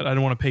want to do that. I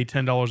don't want to pay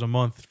 $10 a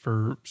month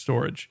for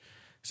storage.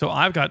 So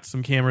I've got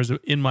some cameras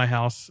in my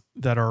house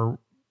that are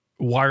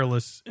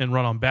wireless and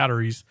run on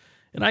batteries,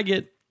 and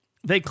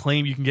they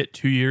claim you can get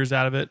 2 years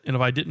out of it. And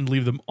if I didn't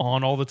leave them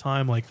on all the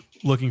time, like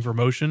looking for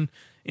motion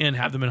and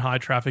have them in high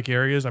traffic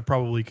areas, I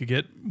probably could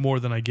get more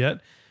than I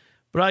get.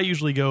 But I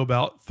usually go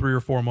about 3 or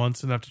 4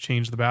 months and have to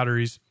change the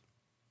batteries.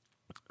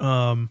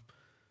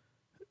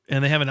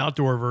 and they have an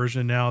outdoor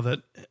version now that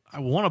I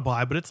want to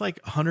buy, but it's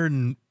like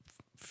 $150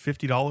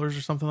 or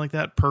something like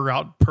that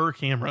per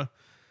camera.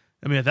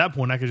 I mean, at that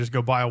point, I could just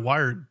go buy a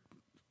wired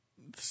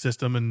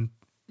system and,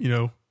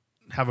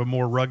 have a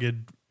more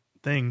rugged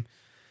thing.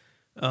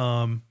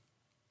 So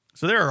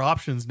there are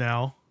options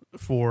now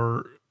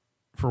for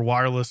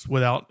wireless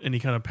without any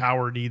kind of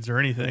power needs or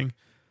anything.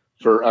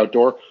 For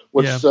outdoor?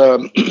 What's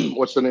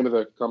the name of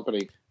the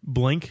company?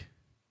 Blink.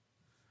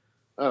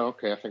 Oh,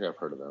 okay. I think I've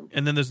heard of them.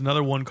 And then there's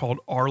another one called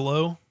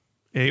Arlo,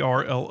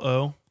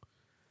 Arlo.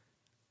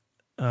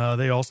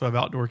 They also have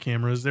outdoor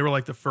cameras. They were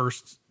like the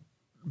first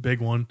big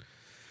one.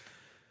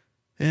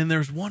 And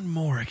there's one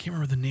more. I can't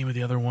remember the name of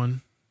the other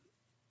one.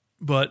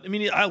 But I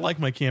mean, I like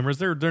my cameras.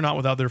 They're not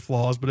without their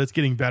flaws, but it's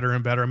getting better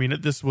and better. I mean,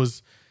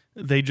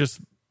 they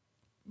just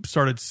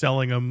started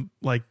selling them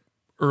like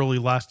early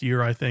last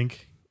year, I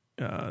think.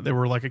 They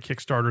were like a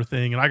Kickstarter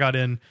thing, and I got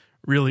in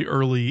really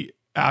early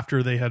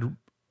after they had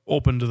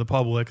opened to the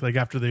public, like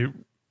after they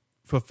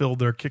fulfilled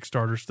their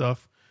Kickstarter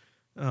stuff.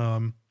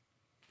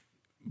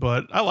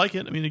 But I like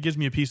it. I mean, it gives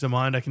me a peace of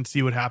mind. I can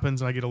see what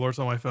happens, and I get alerts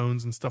on my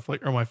phones and stuff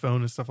or my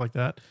phone and stuff like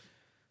that.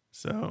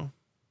 So,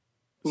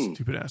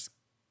 stupid ass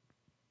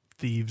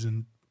thieves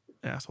and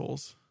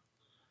assholes.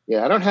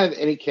 Yeah, I don't have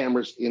any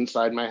cameras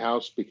inside my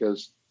house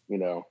because,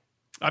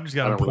 I've just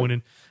got them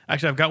pointed.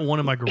 Actually, I've got one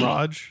in my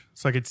garage,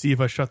 so I could see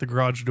if I shut the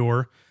garage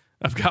door.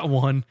 I've got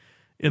one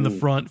in the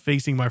front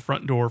facing my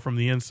front door from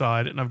the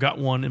inside, and I've got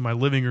one in my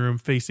living room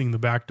facing the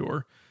back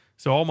door.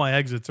 So all my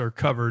exits are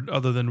covered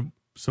other than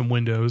some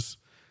windows.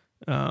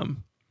 I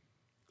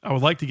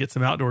would like to get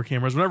some outdoor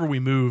cameras. Whenever we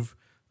move,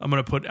 I'm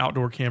going to put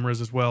outdoor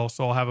cameras as well,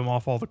 so I'll have them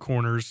off all the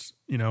corners,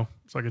 so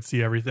I could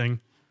see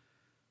everything.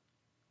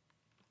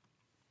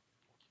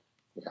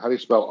 How do you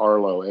spell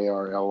Arlo?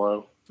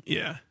 Arlo?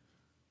 Yeah.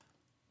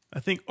 I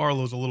think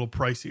Arlo's a little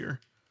pricier.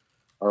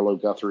 Arlo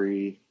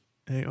Guthrie.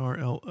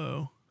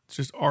 Arlo. It's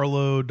just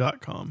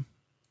arlo.com.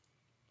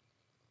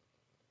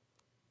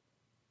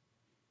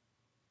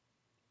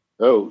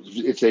 Oh,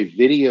 it's a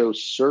video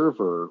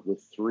server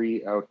with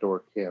 3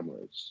 outdoor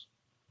cameras.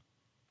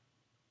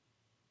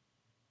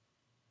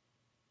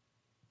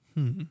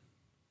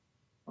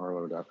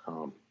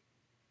 Arlo.com.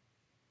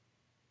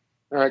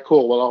 All right,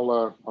 cool.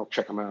 Well, I'll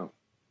check them out.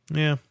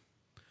 Yeah.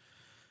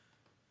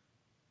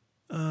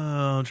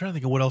 I'm trying to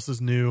think of what else is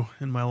new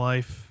in my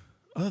life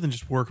other than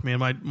just work, man.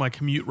 My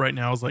commute right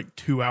now is like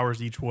 2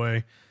 hours each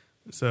way.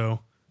 So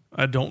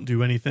I don't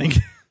do anything.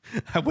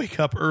 I wake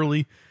up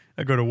early.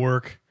 I go to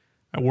work.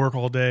 I work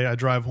all day. I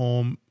drive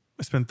home.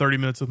 I spend 30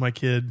 minutes with my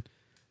kid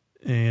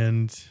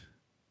and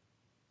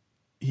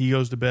he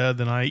goes to bed.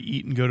 Then I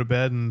eat and go to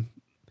bed and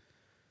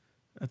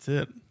that's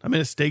it. I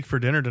made a steak for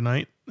dinner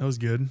tonight. That was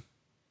good.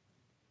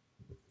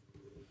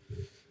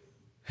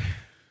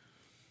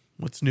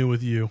 What's new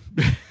with you?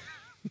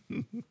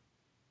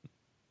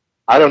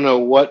 I don't know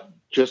what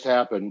just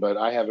happened, but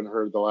I haven't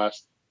heard the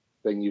last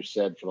thing you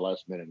said for the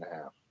last minute and a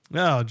half.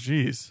 Oh,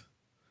 geez.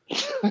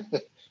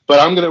 But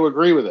I'm going to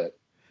agree with it.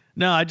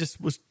 No, I just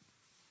was.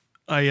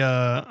 I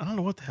don't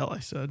know what the hell I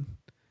said,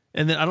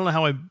 and then I don't know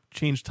how I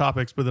changed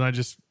topics, but then I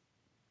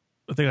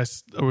think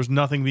there was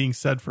nothing being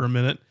said for a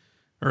minute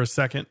or a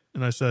second,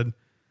 and I said,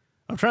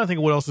 I'm trying to think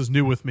of what else is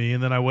new with me,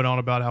 and then I went on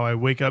about how I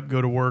wake up,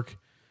 go to work,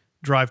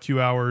 drive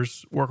 2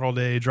 hours, work all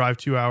day, drive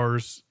 2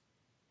 hours,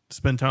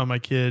 spend time with my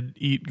kid,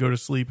 eat, go to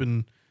sleep,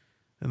 and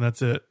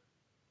that's it.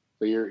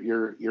 So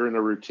you're in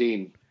a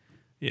routine.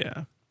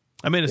 Yeah,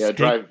 I made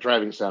a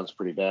driving sounds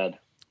pretty bad.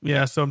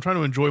 Yeah, so I'm trying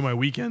to enjoy my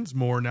weekends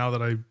more now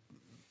that I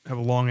have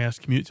a long ass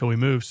commute till we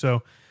move.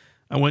 So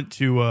I went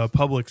to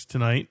Publix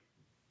tonight,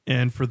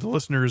 and for the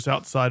listeners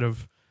outside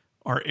of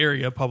our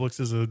area,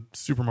 Publix is a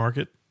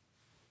supermarket,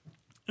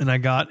 and I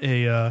got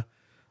a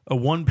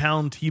 1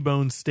 pound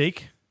T-bone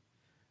steak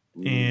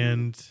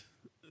and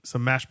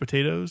some mashed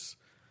potatoes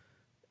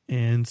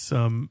and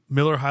some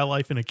Miller High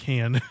Life in a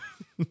can.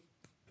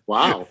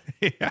 Wow.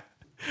 Yeah.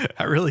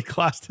 I really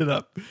classed it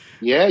up.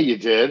 Yeah, you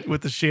did.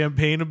 With the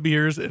champagne of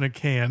beers in a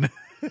can.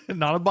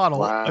 Not a bottle,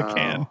 wow, a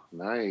can.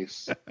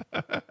 Nice.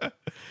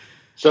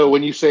 So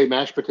when you say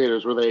mashed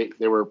potatoes,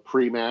 they were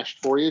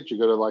pre-mashed for you? Did you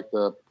go to like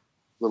the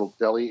little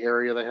deli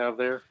area they have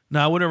there? No,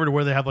 I went over to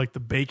where they have like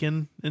the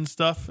bacon and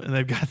stuff, and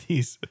they've got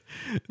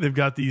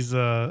these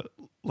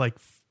like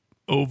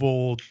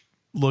oval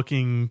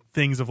looking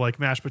things of like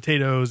mashed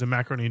potatoes and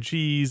macaroni and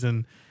cheese,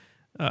 and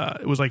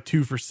it was like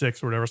 2 for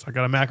 $6 or whatever. So I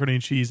got a macaroni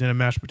and cheese and a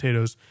mashed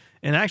potatoes.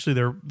 And actually,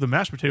 the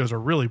mashed potatoes are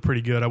really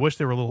pretty good. I wish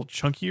they were a little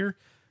chunkier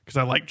because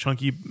I like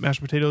chunky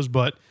mashed potatoes,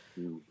 but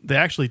they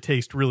actually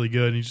taste really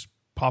good. And you just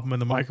pop them in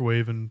the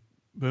microwave and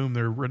boom,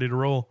 they're ready to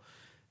roll.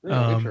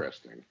 Really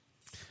interesting.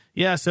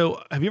 Yeah.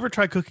 So have you ever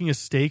tried cooking a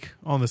steak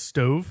on the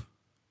stove?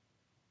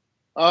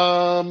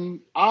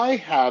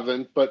 I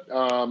haven't, but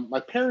my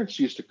parents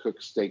used to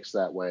cook steaks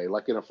that way,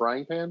 like in a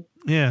frying pan.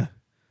 Yeah.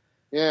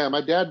 Yeah,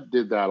 my dad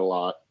did that a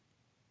lot.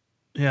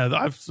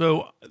 Yeah,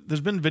 so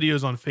there's been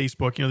videos on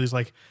Facebook, these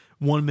like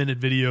 1 minute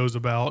videos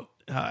about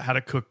how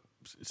to cook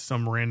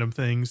some random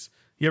things.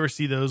 You ever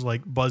see those?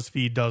 Like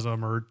BuzzFeed does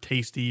them or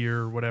Tasty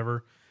or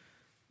whatever.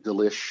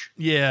 delish.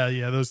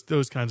 Yeah,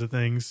 those kinds of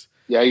things.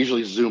 Yeah, I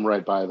usually zoom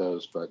right by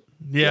those, but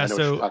yeah, I know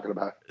what you're talking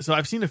about. So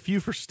I've seen a few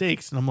for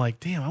steaks, and I'm like,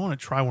 damn, I want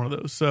to try one of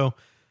those. So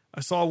I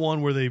saw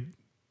one where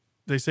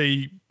they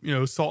say,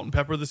 salt and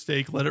pepper the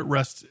steak, let it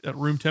rest at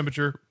room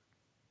temperature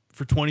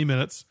for 20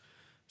 minutes.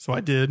 So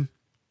I did.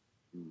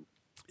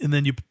 And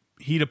then you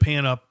heat a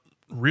pan up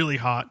really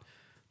hot,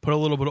 put a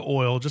little bit of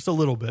oil, just a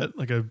little bit,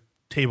 like a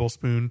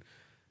tablespoon,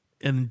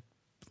 and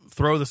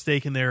throw the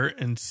steak in there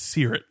and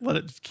sear it.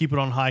 Keep it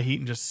on high heat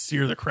and just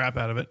sear the crap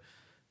out of it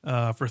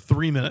for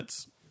 3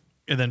 minutes.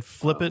 And then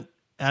flip it,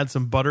 add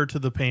some butter to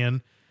the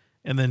pan,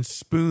 and then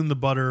spoon the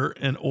butter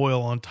and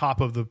oil on top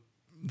of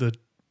the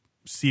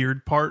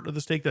seared part of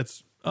the steak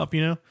that's up,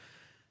 And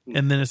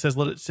then it says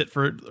let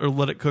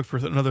it cook for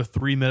another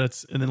 3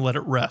 minutes and then let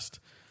it rest.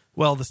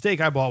 Well, the steak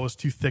I bought was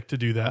too thick to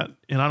do that,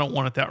 and I don't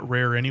want it that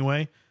rare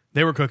anyway.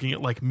 They were cooking it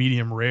like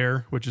medium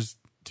rare, which is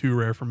too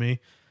rare for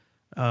me.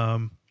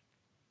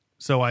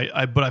 So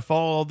I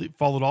followed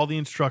all the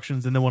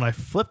instructions, and then when I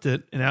flipped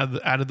it and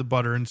added the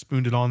butter and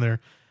spooned it on there,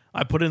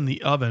 I put it in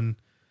the oven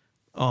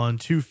on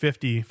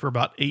 250 for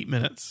about 8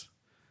 minutes,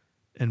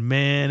 and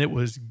man, it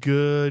was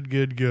good.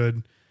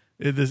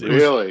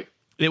 Really?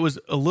 It was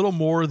a little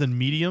more than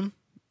medium,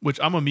 which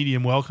I'm a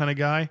medium well kind of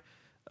guy.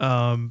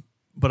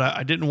 But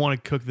I didn't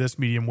want to cook this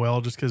medium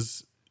well just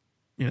because,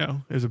 it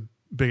was a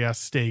big ass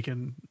steak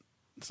and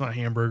it's not a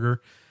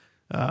hamburger.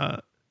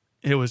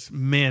 It was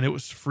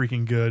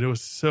freaking good. It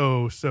was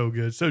so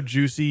good. So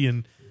juicy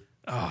and,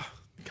 God,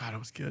 it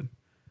was good.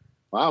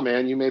 Wow,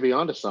 man, you may be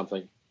onto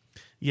something.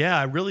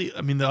 Yeah,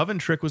 the oven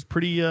trick was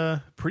pretty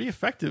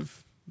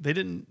effective. They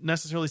didn't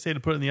necessarily say to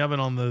put it in the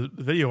oven on the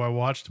video I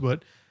watched,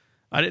 but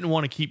I didn't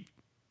want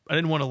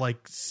to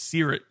like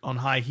sear it on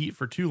high heat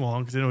for too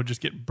long because then it would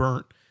just get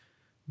burnt.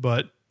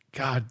 But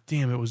god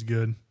damn, it was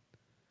good.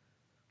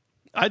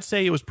 I'd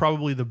say it was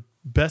probably the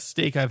best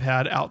steak I've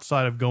had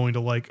outside of going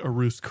to like a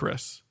Ruth's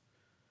Chris.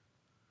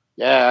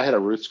 Yeah, I had a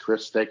Ruth's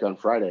Chris steak on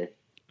Friday.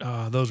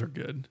 Those are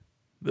good.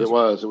 It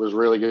was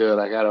really good.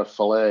 I got a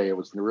filet. It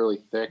was really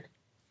thick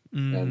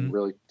and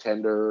really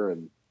tender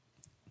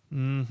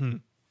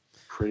and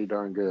pretty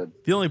darn good.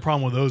 The only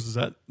problem with those is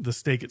that the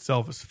steak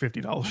itself is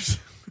 $50.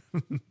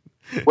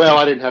 Well,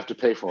 I didn't have to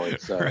pay for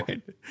it, so.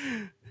 Right.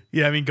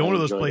 Yeah, going to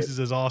those places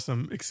is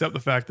awesome, except the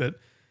fact that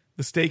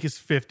the steak is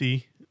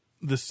 $50,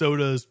 the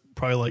soda is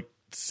probably like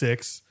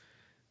 $6,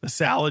 the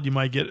salad you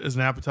might get as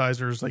an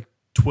appetizer is like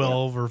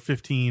 $12 or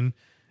 $15,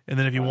 and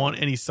then if you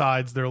want any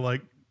sides, they're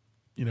like,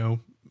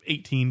 $18,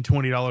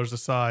 $20 a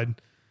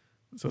side,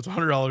 so it's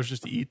 $100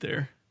 just to eat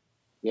there.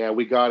 Yeah,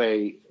 we got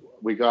a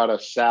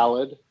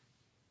salad.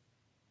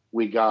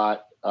 We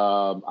got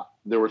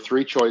there were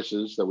 3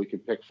 choices that we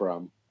could pick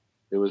from.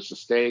 It was the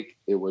steak,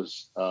 it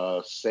was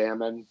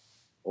salmon,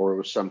 or it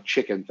was some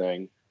chicken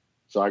thing.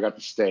 So I got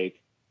the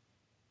steak.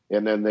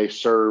 And then they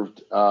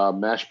served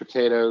mashed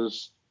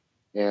potatoes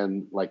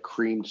and like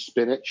creamed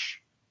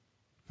spinach,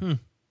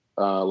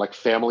 like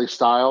family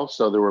style.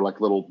 So there were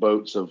like little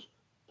boats of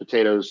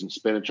potatoes and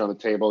spinach on the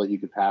table that you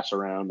could pass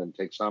around and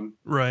take some.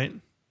 Right.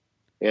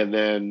 And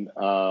then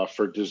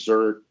for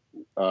dessert,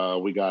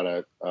 we got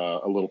a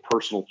little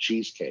personal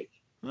cheesecake.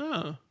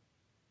 Oh,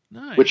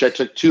 nice. Which I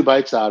took 2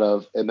 bites out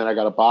of, and then I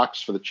got a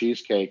box for the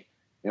cheesecake,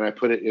 and I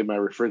put it in my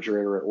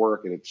refrigerator at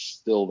work, and it's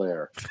still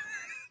there.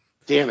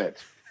 Damn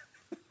it.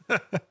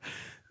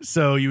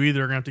 So you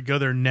either are going to have to go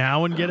there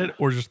now and get it,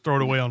 or just throw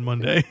it away on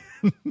Monday.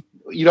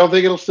 You don't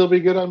think it'll still be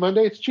good on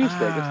Monday? It's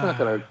cheesecake.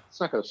 It's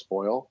not gonna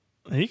spoil.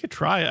 You could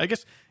try it, I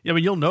guess. Yeah,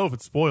 but you'll know if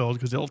it's spoiled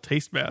because it'll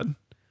taste bad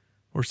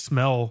or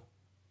smell.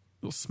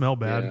 It'll smell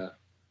bad. Yeah.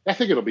 I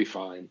think it'll be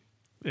fine.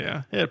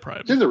 Yeah, it'd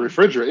probably. It's in the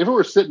refrigerator. If it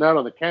were sitting out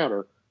on the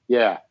counter,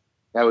 yeah,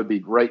 that would be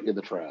right in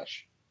the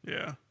trash.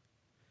 Yeah.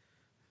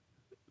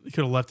 You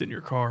could have left it in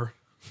your car.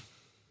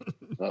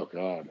 Oh,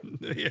 God.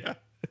 Yeah.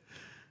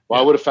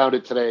 Well, I would have found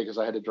it today because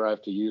I had to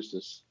drive to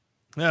Eustis.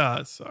 Yeah,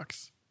 it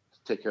sucks.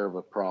 To take care of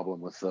a problem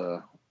with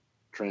the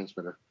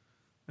transmitter.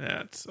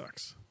 Yeah, it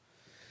sucks.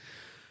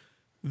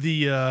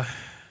 Yeah,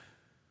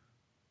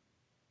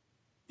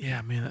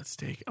 man, that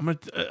steak.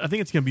 I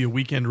think it's gonna be a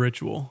weekend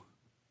ritual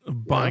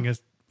of buying a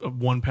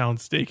 1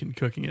 pound steak and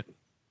cooking it.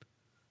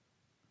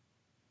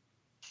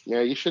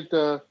 Yeah, you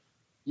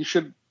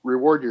should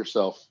reward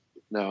yourself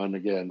now and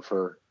again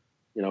for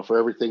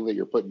everything that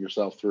you're putting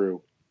yourself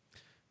through.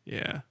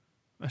 Yeah,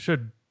 I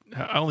should.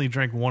 I only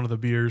drank one of the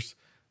beers.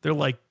 They're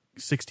like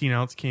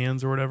 16-ounce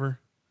cans or whatever.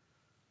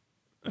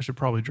 I should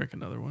probably drink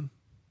another one.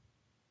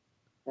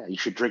 Yeah, you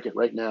should drink it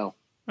right now.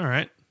 All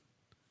right.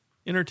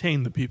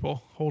 Entertain the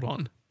people. Hold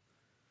on.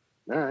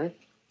 All right.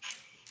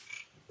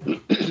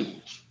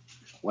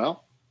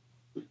 Well,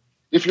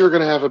 if you're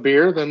going to have a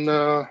beer, then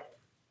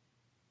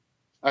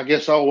I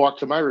guess I'll walk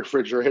to my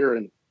refrigerator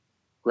and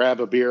grab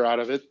a beer out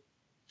of it.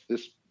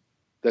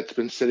 That's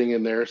been sitting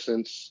in there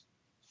since,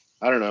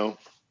 I don't know,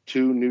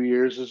 2 New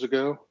Year's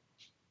ago.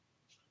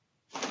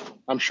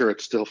 I'm sure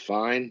it's still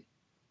fine.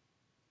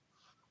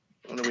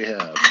 What do we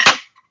have?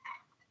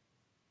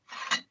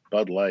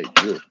 Bud Light.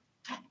 Ugh.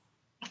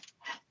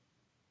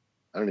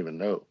 I don't even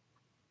know.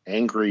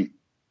 Angry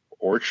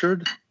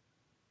Orchard?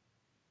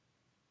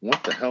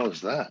 What the hell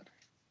is that?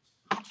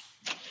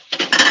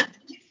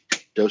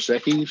 Dos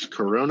Equis,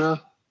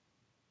 Corona.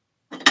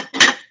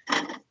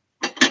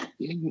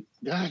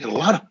 I got a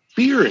lot of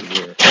beer in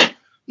here.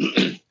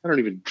 I don't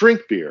even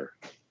drink beer.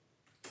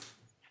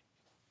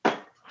 All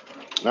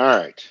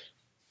right.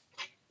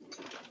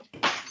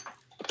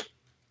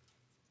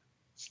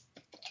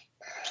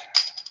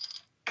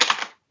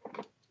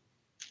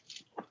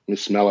 Let me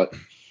smell it.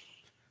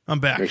 I'm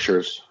back. Make sure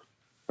it's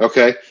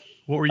okay.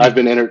 What were you? I've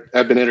been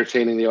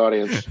entertaining the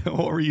audience.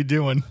 What were you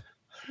doing?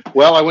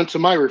 Well, I went to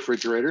my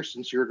refrigerator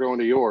since you're going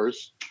to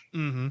yours,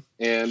 Mm-hmm.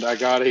 and I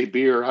got a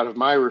beer out of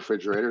my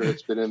refrigerator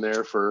that's been in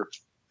there for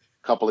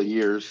a couple of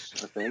years,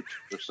 I think,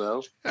 or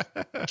so.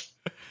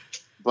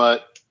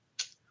 But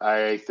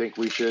I think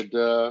we should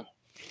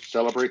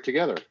celebrate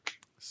together.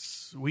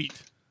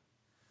 Sweet.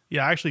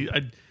 Yeah, actually,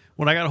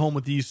 when I got home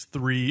with these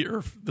 3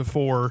 or the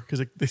 4,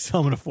 because they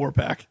sell them in a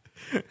 4-pack.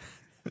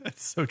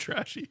 That's so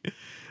trashy.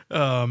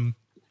 I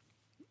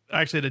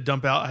actually had to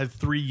dump out. I had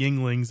 3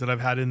 Yinglings that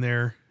I've had in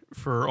there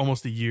for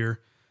almost a year.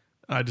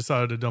 I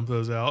decided to dump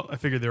those out. I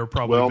figured they were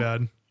probably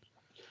bad.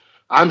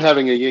 I'm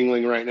having a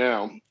Yingling right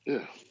now.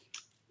 Ugh.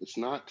 It's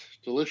not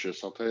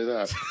delicious, I'll tell you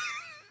that.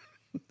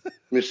 Let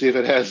me see if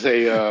it has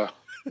a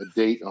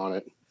date on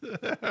it.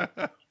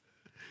 I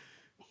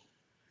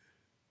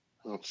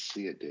don't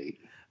see a date.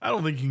 I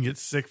don't think you can get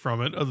sick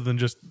from it other than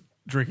just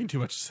drinking too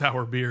much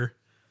sour beer.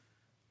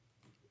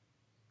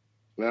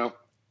 Well,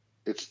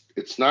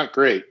 it's not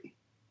great,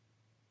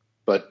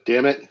 but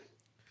damn it,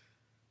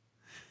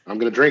 I'm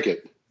going to drink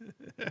it.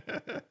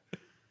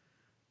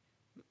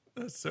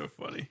 That's so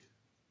funny.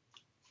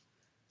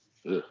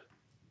 Ugh.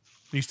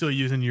 Are you still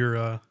using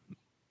your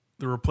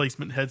the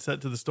replacement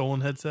headset to the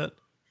stolen headset?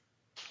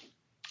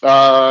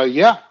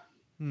 Yeah.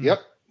 Yep.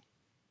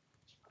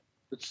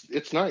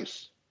 It's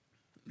nice.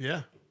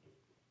 Yeah.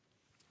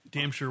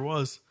 Damn sure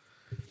was.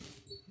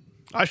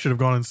 I should have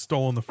gone and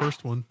stolen the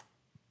first one.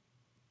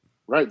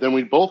 Right, then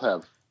we both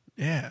have.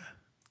 Yeah.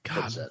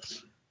 God.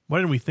 Headsets. Why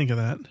didn't we think of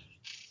that?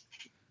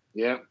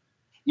 Yeah.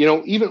 You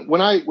know, even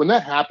when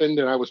that happened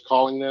and I was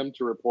calling them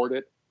to report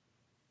it,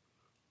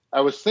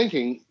 I was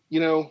thinking, you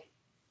know,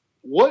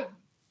 what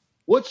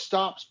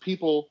stops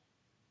people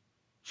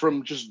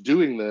from just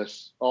doing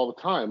this all the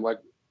time? Like,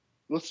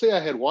 let's say I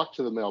had walked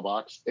to the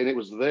mailbox and it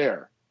was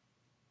there.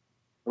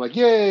 I'm like,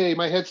 yay,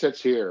 my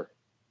headset's here.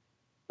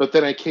 But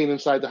then I came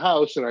inside the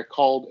house and I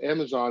called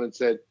Amazon and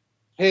said,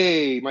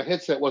 hey, my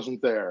headset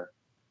wasn't there.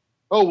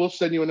 Oh, we'll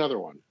send you another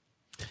one.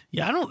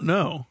 Yeah, I don't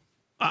know.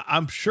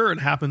 I'm sure it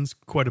happens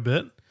quite a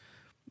bit.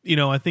 You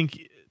know, I think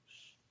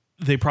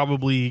they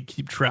probably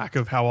keep track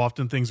of how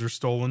often things are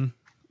stolen,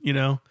 you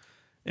know,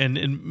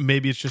 and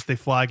maybe it's just they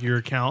flag your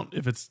account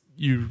if it's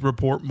you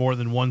report more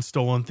than one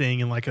stolen thing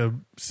in like a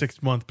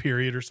 6-month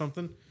period or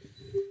something.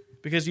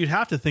 Because you'd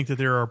have to think that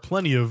there are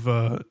plenty of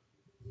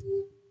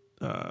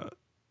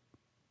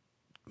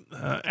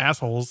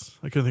assholes.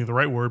 I couldn't think of the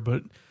right word,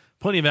 but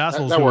plenty of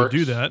assholes who would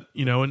do that,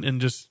 you know,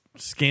 and just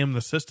scam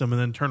the system and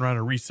then turn around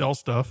and resell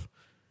stuff.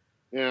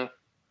 Yeah.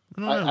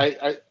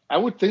 I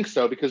would think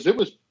so, because it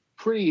was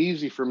pretty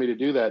easy for me to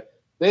do that.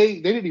 They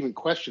didn't even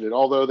question it,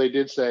 although they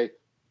did say,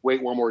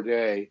 wait one more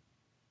day,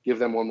 give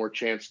them one more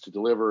chance to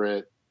deliver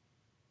it.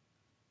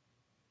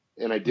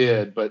 And I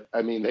did, but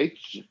I mean, they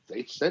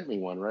sent me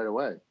one right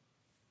away.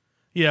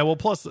 Yeah, well,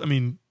 plus, I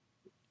mean,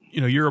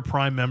 you know, you're a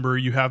Prime member.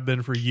 You have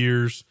been for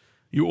years.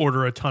 You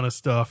order a ton of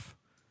stuff.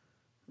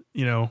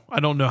 You know, I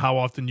don't know how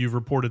often you've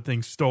reported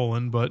things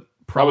stolen, but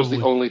probably. That was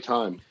the only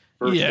time.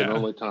 First and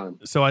only time.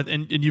 So,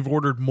 and you've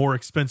ordered more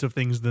expensive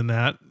things than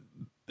that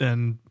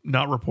and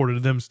not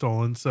reported them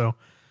stolen. So,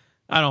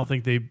 I don't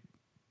think they,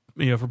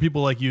 you know, for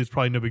people like you, it's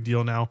probably no big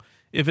deal now.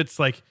 If it's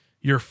like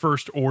your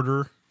first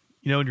order,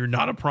 you know, and you're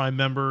not a Prime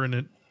member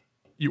and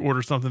you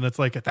order something that's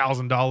like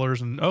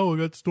 $1,000 and, oh, it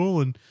got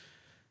stolen.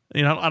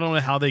 You know, I don't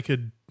know how they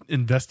could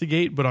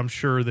investigate, but I'm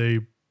sure they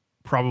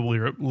probably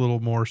are a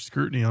little more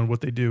scrutiny on what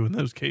they do in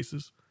those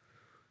cases.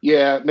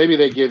 Yeah, maybe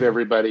they give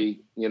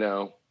everybody, you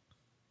know,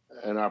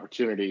 an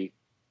opportunity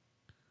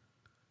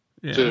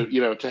to,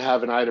 you know, to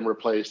have an item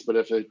replaced. But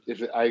if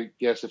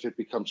it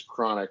becomes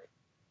chronic,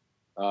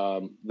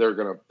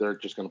 they're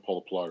just gonna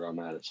pull the plug on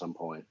that at some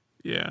point.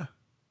 Yeah,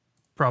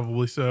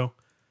 probably so.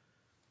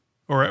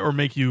 Or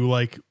make you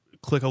like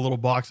click a little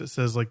box that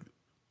says like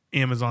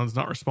Amazon's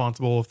not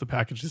responsible if the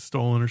package is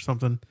stolen or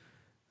something.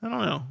 I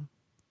don't know.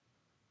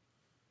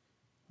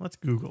 Let's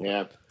Google.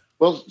 Yeah.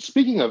 Well,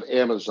 speaking of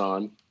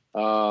Amazon,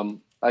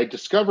 I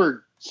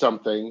discovered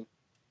something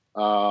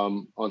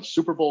on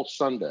Super Bowl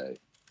Sunday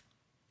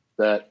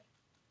that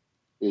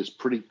is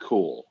pretty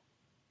cool.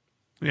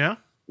 Yeah?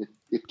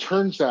 It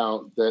turns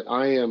out that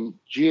I am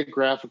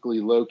geographically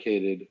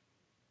located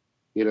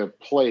in a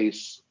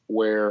place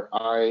where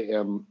I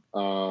am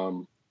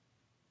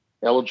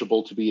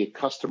eligible to be a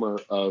customer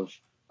of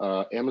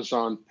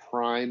Amazon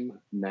Prime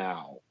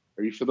Now.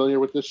 Are you familiar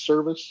with this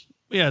service?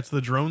 Yeah, it's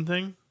the drone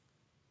thing.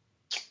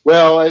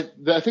 Well,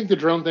 I think the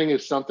drone thing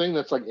is something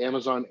that's like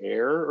Amazon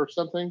Air or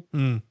something.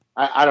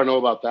 I don't know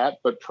about that,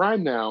 but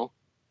Prime Now,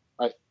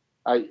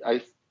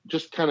 I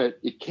just kind of,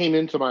 it came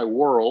into my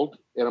world,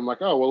 and I'm like,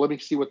 oh, well, let me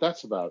see what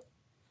that's about.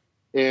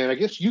 And I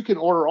guess you can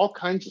order all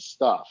kinds of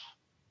stuff.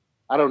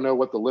 I don't know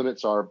what the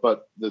limits are,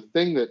 but the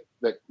thing that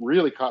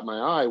really caught my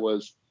eye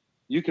was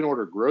you can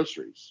order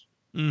groceries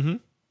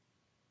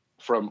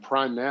from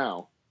Prime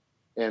Now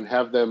and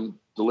have them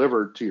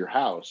delivered to your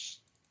house.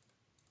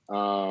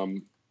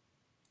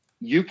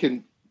 You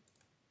can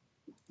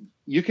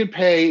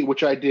pay,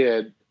 which I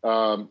did,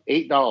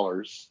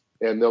 $8,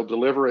 and they'll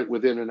deliver it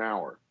within an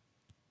hour.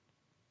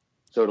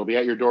 So it'll be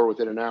at your door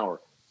within an hour.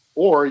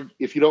 Or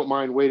if you don't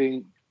mind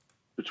waiting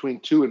between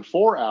 2 and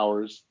 4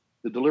 hours,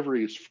 the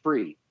delivery is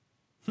free.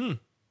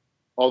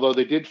 Although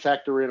they did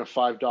factor in a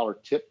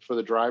 $5 tip for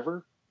the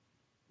driver,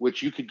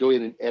 which you could go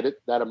in and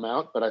edit that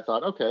amount. But I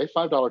thought, okay,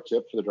 $5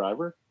 tip for the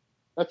driver,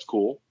 that's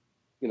cool.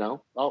 You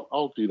know,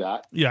 I'll do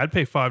that. Yeah, I'd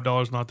pay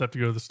 $5 not to have to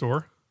go to the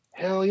store.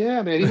 Hell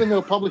yeah, man! Even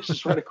though Publix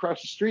is right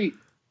across the street,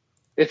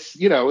 it's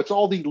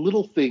all the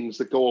little things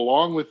that go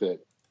along with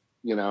it.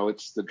 You know,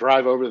 it's the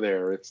drive over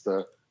there, it's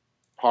the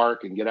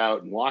park and get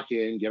out and walk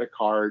in, get a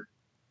cart,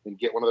 and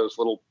get one of those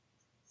little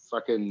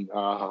fucking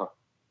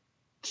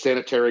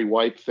sanitary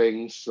wipe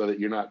things so that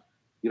you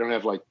don't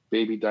have like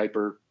baby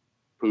diaper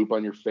poop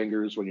on your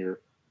fingers when you're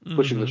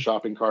pushing the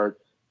shopping cart,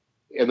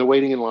 and the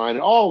waiting in line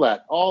and all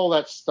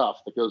that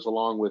stuff that goes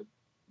along with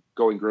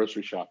going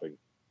grocery shopping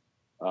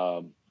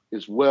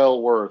is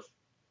well worth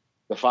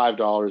the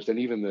 $5 and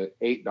even the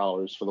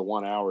 $8 for the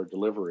 1 hour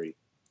delivery.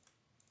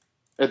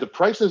 And the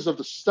prices of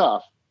the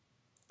stuff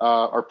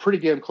are pretty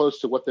damn close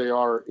to what they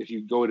are if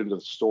you go into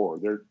the store.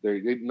 They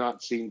did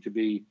not seem to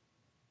be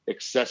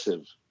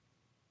excessive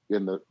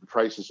in the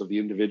prices of the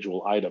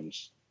individual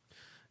items.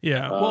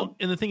 Yeah. Well,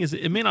 and the thing is,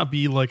 it may not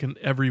be like an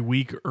every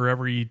week or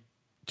every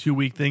 2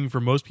 week thing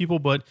for most people,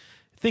 but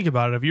think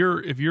about it.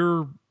 If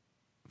you're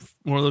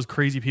one of those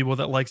crazy people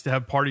that likes to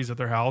have parties at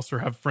their house or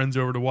have friends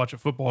over to watch a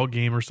football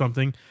game or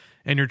something,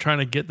 and you're trying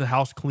to get the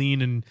house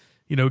clean and,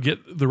 you know,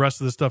 get the rest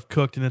of the stuff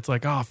cooked, and it's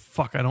like, oh,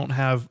 fuck, I don't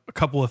have a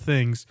couple of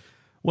things.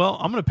 Well,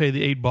 I'm going to pay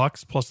the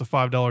 $8 plus the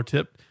 $5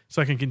 tip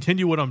so I can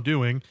continue what I'm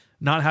doing,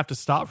 not have to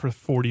stop for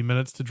 40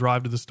 minutes to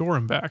drive to the store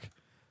and back.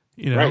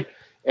 You know? Right.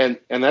 And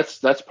that's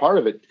part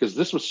of it, because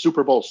this was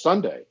Super Bowl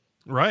Sunday.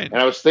 Right. And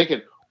I was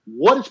thinking,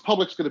 what is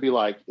Publix going to be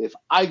like if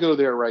I go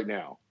there right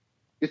now?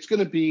 It's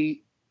going to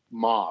be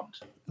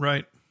mobbed.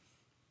 Right.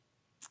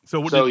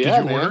 So did you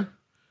order?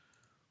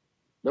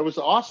 That was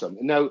awesome.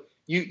 And now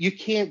you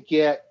can't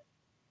get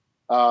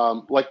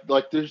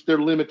they're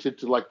limited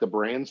to like the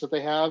brands that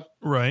they have.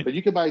 Right. But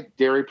you can buy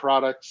dairy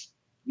products,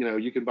 you know,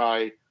 you can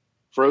buy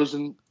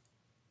frozen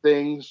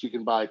things, you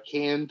can buy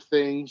canned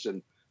things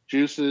and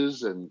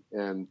juices and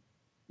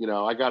you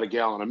know, I got a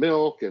gallon of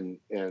milk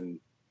and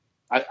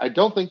I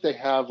don't think they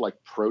have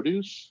like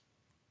produce.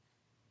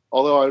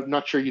 Although I'm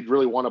not sure you'd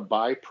really want to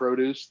buy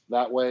produce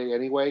that way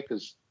anyway,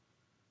 because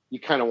you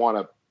kind of want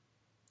to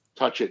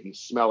touch it and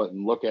smell it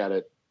and look at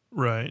it.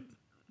 Right.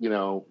 You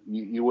know,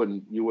 you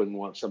wouldn't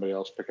want somebody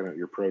else picking out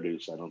your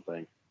produce, I don't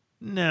think.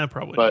 Nah,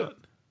 probably not.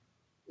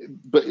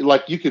 But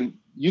like you can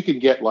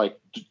get like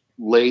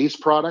Lay's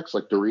products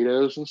like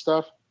Doritos and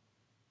stuff,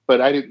 but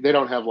they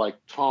don't have like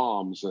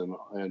Tom's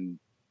and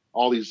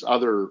all these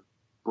other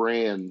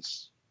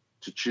brands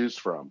to choose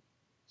from.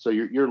 So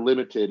you're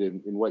limited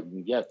in what you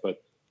can get,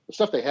 but the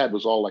stuff they had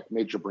was all like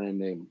major brand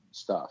name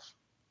stuff.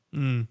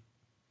 Well,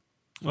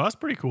 that's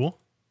pretty cool.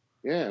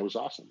 Yeah, it was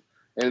awesome.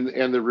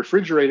 And the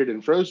refrigerated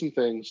and frozen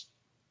things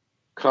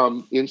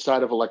come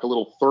inside of a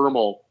little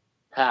thermal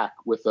pack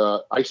with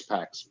ice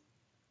packs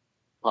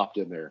popped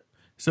in there.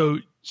 So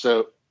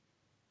go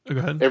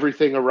ahead.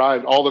 Everything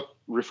arrived. All the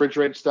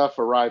refrigerated stuff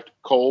arrived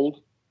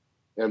cold,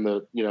 and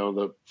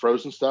the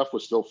frozen stuff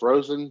was still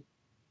frozen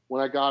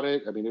when I got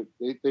it. I mean,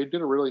 they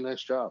did a really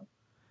nice job.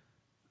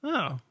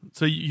 Oh,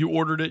 so you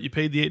ordered it? You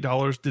paid the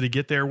 $8. Did it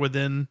get there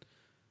within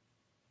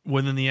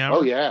the hour?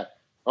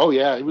 Oh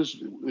yeah.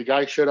 The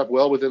guy showed up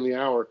well within the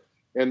hour,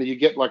 and then you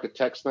get like a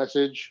text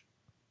message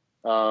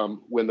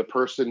when the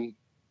person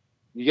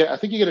I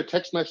think you get a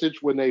text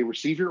message when they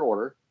receive your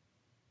order.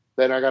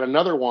 Then I got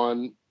another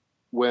one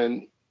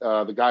when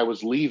the guy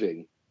was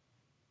leaving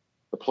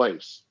the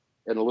place,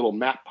 and a little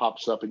map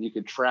pops up, and you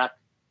can track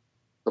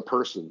the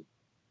person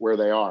where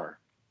they are.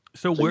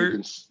 So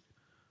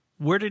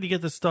where did he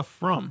get this stuff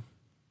from?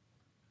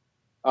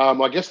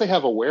 I guess they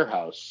have a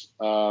warehouse.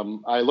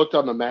 I looked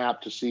on the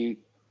map to see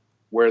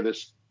where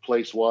this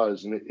place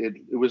was, and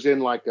it was in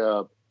like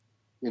a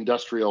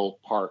industrial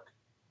park,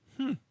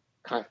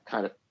 kind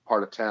of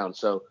part of town.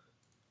 So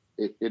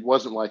it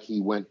wasn't like he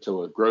went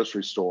to a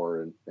grocery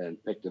store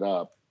and picked it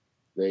up.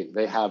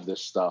 They have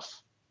this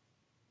stuff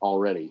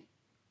already.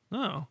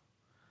 Oh,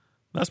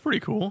 that's pretty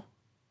cool.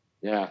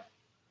 Yeah.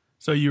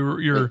 So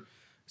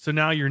so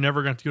now you're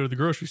never going to go to the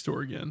grocery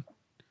store again.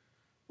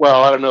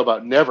 Well, I don't know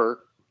about never,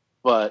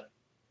 but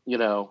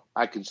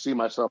I can see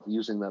myself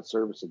using that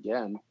service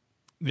again.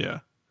 Yeah.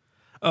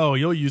 Oh,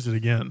 you'll use it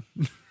again.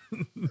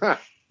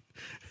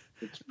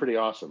 It's pretty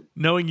awesome.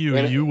 Knowing you,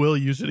 you will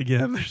use it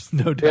again. There's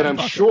no doubt. And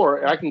I'm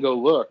sure I can go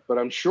look, but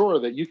I'm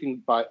sure that you can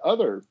buy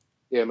other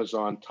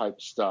Amazon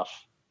type stuff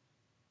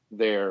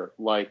there.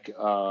 Like,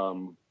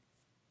 let's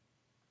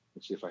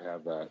see if I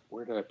have that.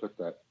 Where did I put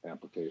that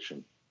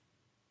application?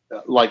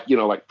 Like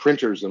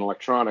printers and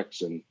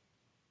electronics and,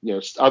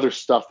 other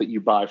stuff that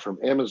you buy from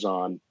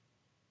Amazon.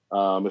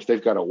 If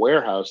they've got a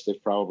warehouse,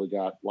 they've probably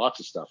got lots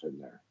of stuff in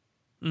there.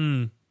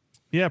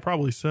 Yeah,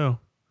 probably so.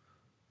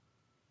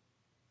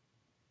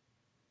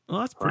 Well,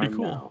 that's pretty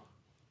cool. Now.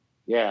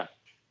 Yeah,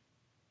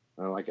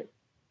 I like it.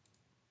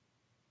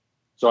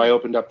 So I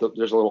opened up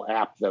there's a little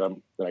app that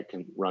I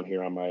can run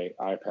here on my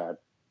iPad,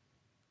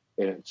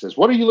 and it says,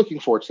 "What are you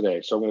looking for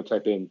today?" So I'm going to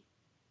type in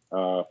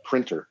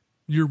printer.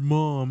 Your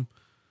mom.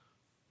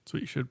 That's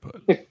what you should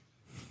put.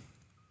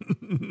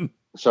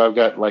 So I've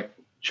got like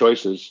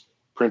choices: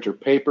 printer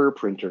paper,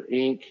 printer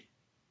ink.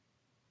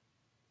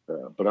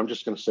 But I'm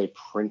just going to say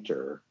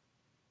printer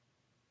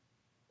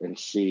and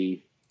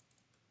see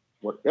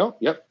what. Oh,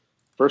 yep.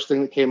 First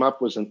thing that came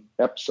up was an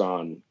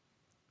Epson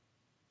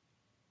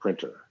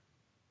printer.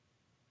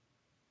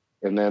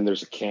 And then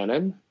there's a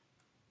Canon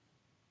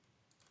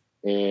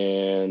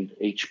and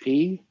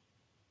HP,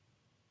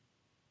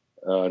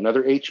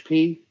 another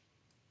HP,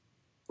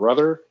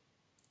 Brother,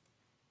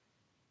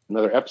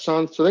 another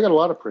Epson. So they got a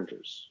lot of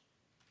printers.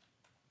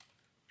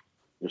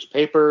 There's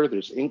paper,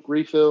 there's ink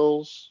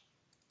refills.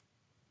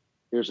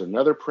 Here's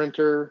another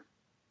printer.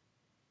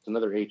 It's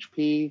another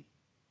HP.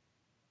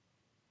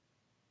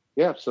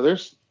 Yeah, so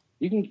there's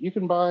you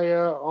can buy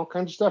all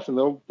kinds of stuff, and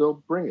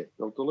they'll bring it.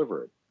 They'll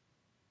deliver it.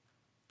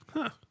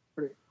 Huh.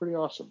 Pretty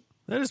awesome.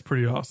 That is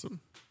pretty awesome.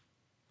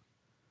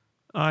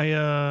 I'm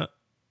a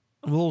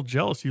little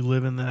jealous you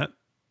live in that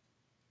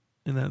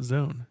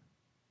zone.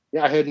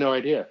 Yeah, I had no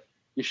idea.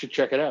 You should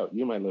check it out.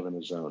 You might live in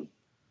the zone.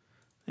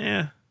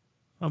 Yeah,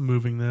 I'm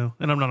moving though,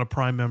 and I'm not a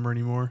Prime member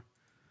anymore.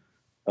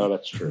 Oh,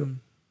 that's true.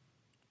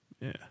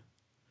 Yeah.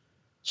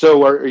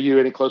 So, are you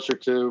any closer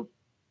to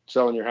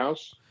selling your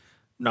house?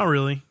 Not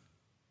really.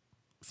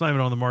 It's not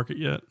even on the market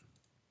yet.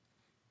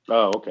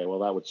 Oh, okay. Well,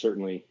 that would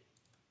certainly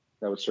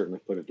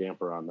put a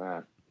damper on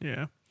that.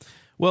 Yeah.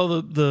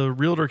 Well, the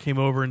realtor came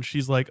over and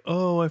she's like,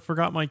 "Oh, I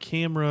forgot my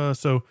camera."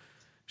 So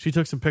she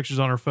took some pictures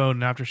on her phone,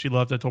 and after she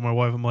left, I told my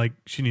wife, I'm like,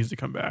 she needs to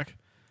come back.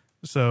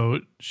 So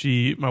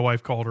my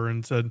wife called her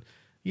and said,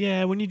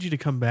 "Yeah, we need you to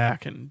come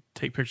back and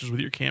take pictures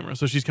with your camera."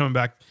 So she's coming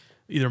back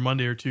either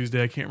Monday or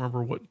Tuesday. I can't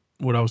remember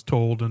what I was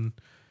told, and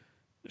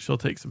she'll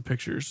take some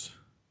pictures.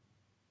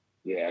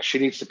 Yeah, she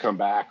needs to come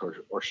back,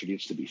 or she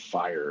needs to be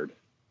fired.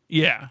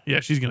 Yeah,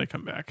 she's gonna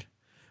come back.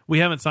 We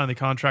haven't signed the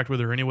contract with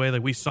her anyway.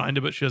 Like, we signed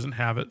it, but she doesn't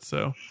have it,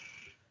 so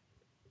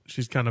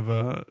she's kind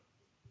of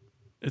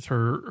it's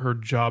her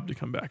job to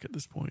come back at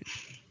this point.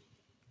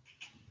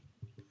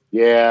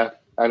 Yeah,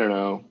 I don't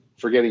know.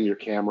 Forgetting your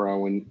camera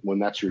when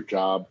that's your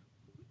job,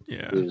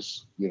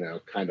 is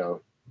kind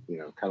of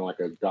like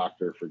a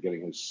doctor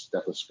forgetting his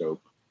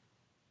stethoscope.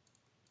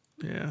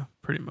 Yeah,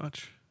 pretty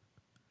much.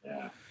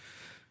 Yeah.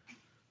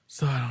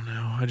 So I don't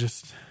know. I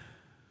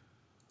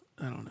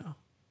don't know.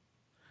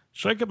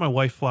 Should I get my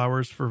wife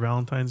flowers for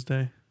Valentine's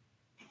Day?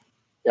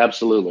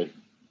 Absolutely.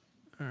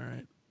 All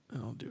right,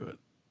 I'll do it.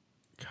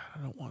 God, I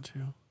don't want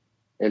to.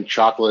 And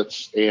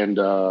chocolates and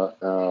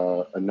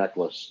a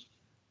necklace.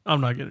 I'm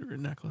not getting her a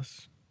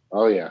necklace.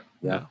 Oh yeah.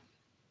 No.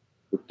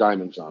 With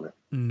diamonds on it.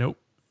 Nope.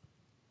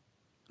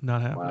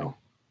 Not happening. Wow.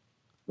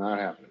 Not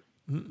happening.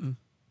 Mm-mm.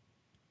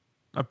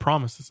 I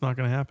promise it's not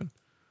going to happen.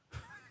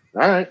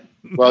 All right.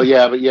 Well,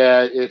 yeah, but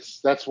yeah,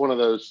 that's one of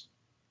those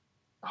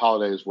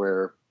holidays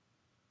where,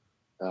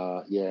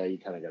 you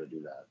kind of got to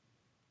do that.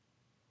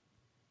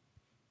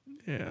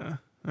 Yeah.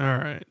 All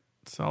right.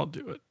 So I'll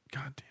do it.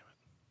 God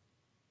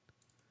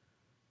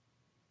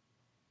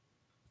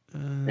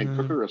damn it. And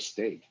cook her a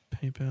steak.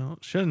 PayPal.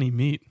 She doesn't eat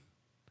meat.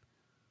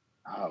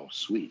 Oh,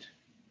 sweet.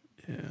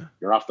 Yeah.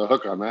 You're off the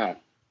hook on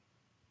that.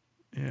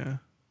 Yeah.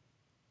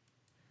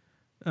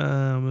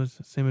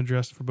 Same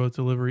address for both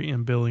delivery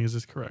and billing. Is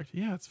this correct?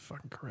 Yeah, it's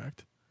fucking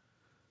correct.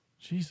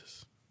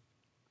 Jesus.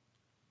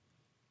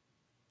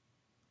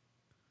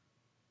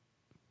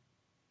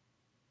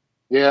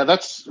 Yeah,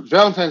 that's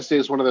Valentine's Day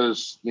is one of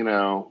those,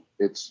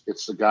 it's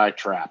the guy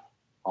trap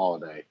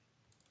holiday.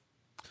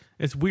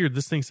 It's weird.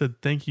 This thing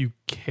said, "Thank you,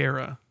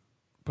 Kara,"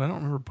 but I don't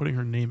remember putting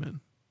her name in.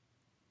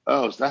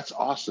 Oh, that's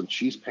awesome.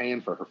 She's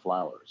paying for her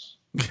flowers.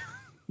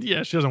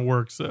 Yeah, she doesn't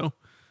work, so.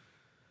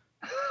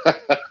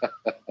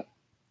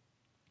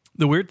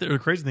 The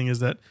crazy thing is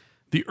that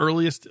the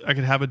earliest I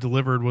could have it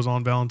delivered was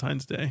on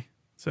Valentine's Day.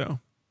 So,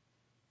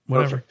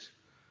 whatever. Perfect.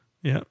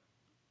 Yeah.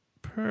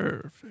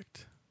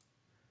 Perfect.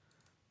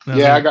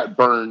 I got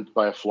burned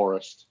by a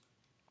florist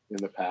in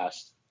the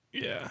past.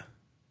 Yeah.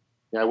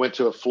 I went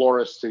to a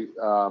florist to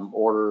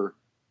order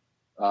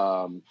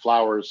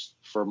flowers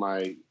for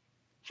my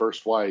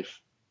first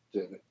wife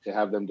to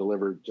have them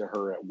delivered to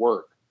her at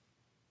work.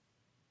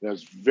 And I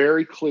was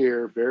very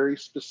clear, very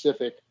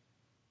specific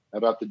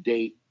about the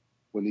date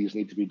when these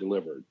need to be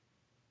delivered.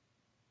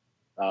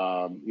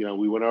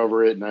 We went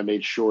over it and I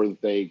made sure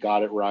that they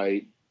got it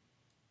right.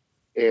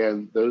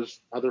 And those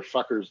other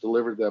fuckers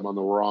delivered them on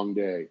the wrong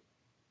day.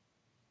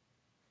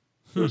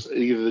 It was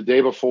either the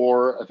day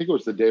before, I think it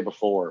was the day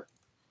before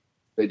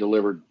they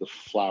delivered the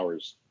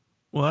flowers.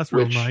 Well, that's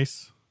real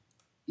nice.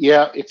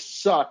 Yeah, it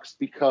sucks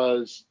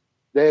because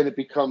then it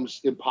becomes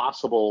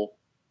impossible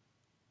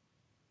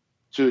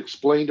to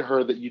explain to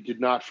her that you did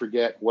not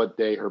forget what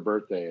day her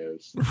birthday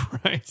is.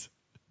 Right.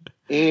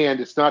 And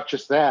it's not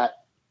just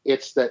that.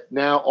 It's that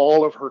now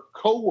all of her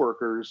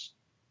coworkers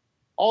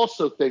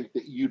also think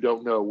that you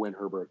don't know when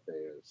her birthday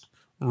is.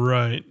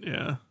 Right,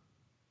 yeah.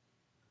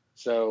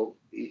 So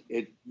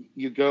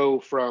you go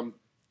from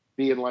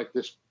being like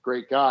this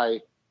great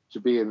guy to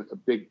being a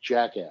big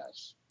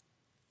jackass.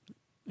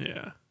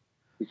 Yeah.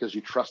 Because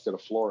you trusted a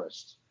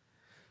florist.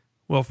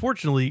 Well,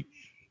 fortunately,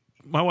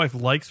 my wife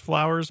likes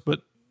flowers,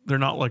 but they're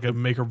not like a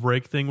make or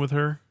break thing with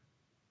her.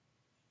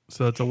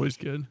 So that's always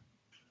good.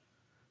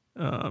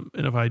 And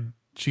if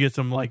she gets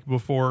them like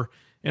before,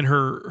 and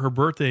her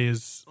birthday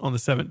is on the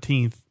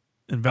 17th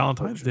and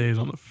Valentine's Day is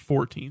on the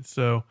 14th.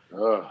 So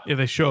if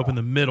they show up in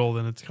the middle,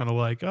 then it's kind of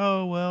like,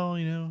 oh, well,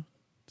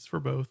 it's for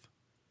both.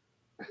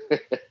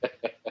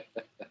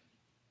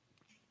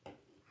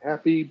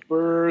 Happy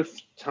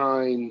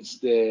Birthtine's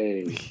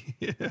Day.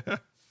 Yeah.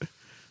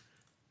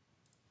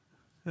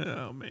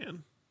 Oh,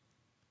 man.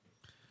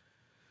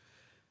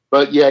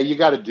 But yeah, you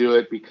got to do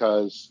it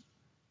because,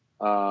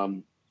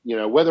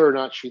 whether or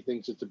not she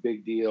thinks it's a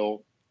big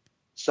deal,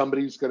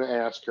 somebody's going to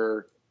ask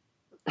her,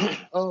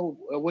 oh,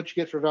 what'd you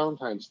get for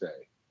Valentine's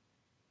Day?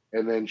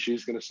 And then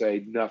she's going to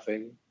say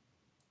nothing.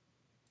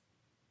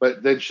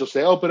 But then she'll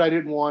say, oh, but I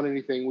didn't want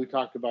anything. We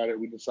talked about it.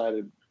 We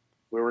decided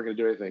we weren't going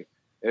to do anything.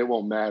 And it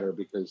won't matter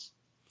because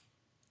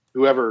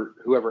whoever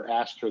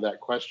asked her that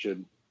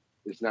question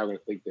is now going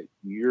to think that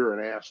you're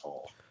an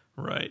asshole.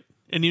 Right.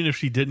 And even if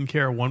she didn't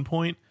care at one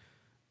point,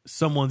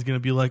 someone's going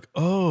to be like,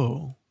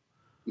 oh,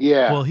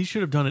 yeah, well, he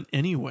should have done it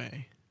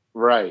anyway.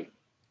 Right.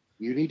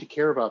 You need to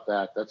care about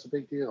that. That's a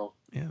big deal.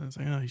 Yeah. It's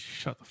like, oh, you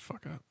shut the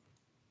fuck up.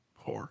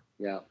 Whore.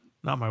 Yeah.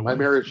 Not my wife.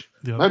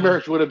 My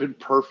marriage would have been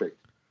perfect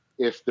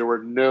if there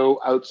were no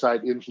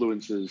outside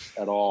influences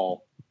at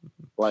all.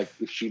 Like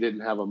if she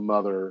didn't have a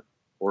mother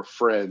or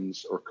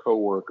friends or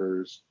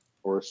coworkers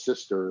or a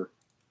sister,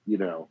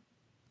 right.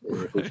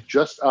 If it was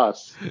just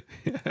us,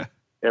 yeah.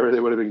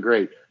 Everything would have been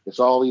great. It's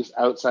all these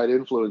outside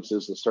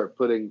influences that start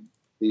putting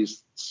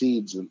these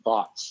seeds and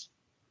thoughts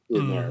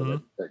in there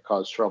that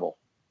cause trouble.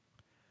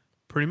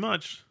 Pretty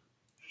much.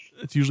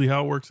 It's usually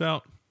how it works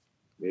out.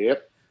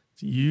 Yep.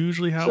 It's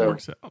usually how it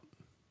works out.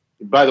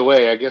 By the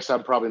way, I guess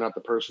I'm probably not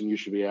the person you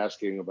should be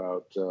asking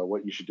about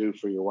what you should do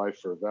for your wife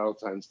for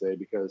Valentine's Day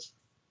because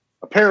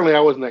apparently I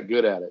wasn't that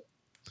good at it.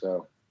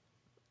 So,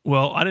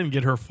 well, I didn't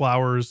get her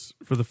flowers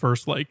for the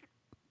first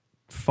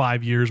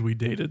 5 years we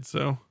dated,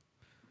 so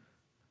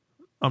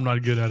I'm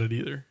not good at it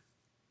either.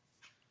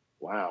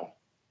 Wow.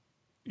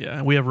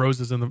 Yeah, we have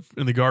roses in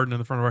the garden in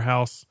the front of our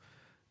house,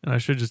 and I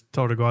should just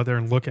tell her to go out there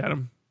and look at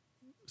them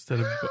instead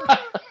of.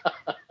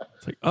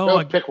 It's like,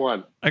 oh, pick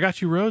one. I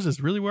got you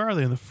roses. Really, where are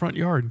they? In the front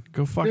yard.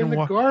 Go fucking in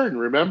the garden.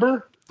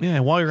 Remember? Yeah,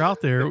 and while you're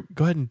out there,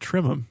 go ahead and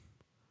trim them.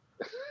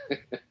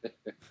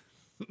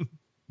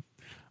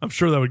 I'm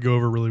sure that would go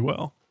over really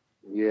well.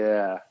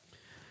 Yeah.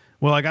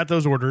 Well, I got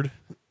those ordered,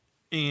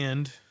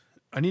 and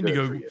I need to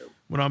go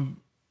when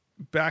I'm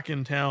back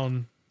in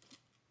town.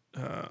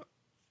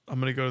 I'm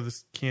going to go to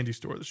this candy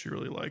store that she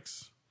really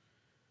likes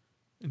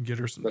and get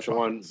her some. That's the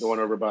one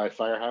over by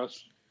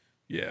Firehouse.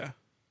 Yeah.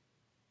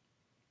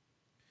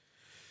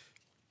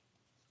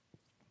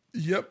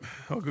 Yep,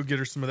 I'll go get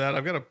her some of that.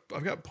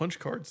 I've got punch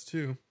cards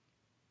too,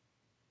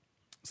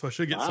 so I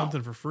should get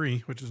something for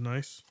free, which is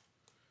nice.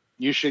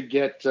 You should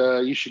get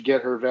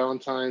her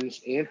Valentine's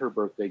and her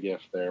birthday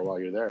gift there while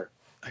you're there.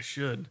 I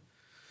should.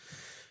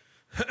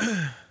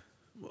 I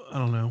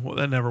don't know. Well,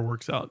 that never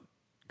works out.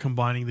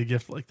 Combining the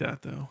gift like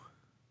that, though.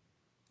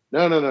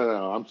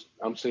 No.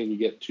 I'm saying you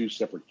get two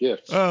separate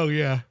gifts. Oh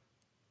yeah.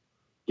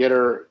 Get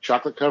her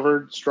chocolate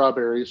covered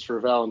strawberries for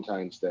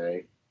Valentine's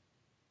Day.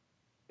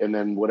 And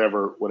then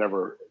whatever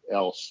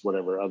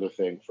other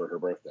thing for her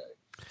birthday.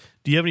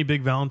 Do you have any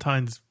big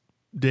Valentine's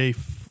Day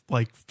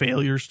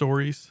failure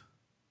stories?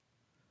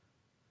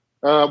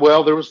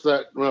 Well, there was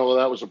that. Well,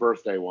 that was a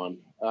birthday one.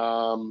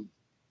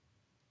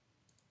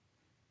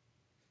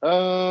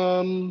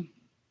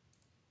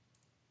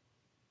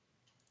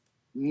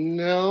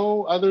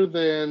 No, other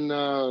than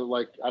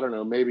I don't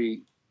know,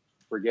 maybe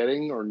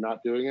forgetting or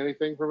not doing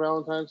anything for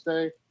Valentine's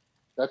Day.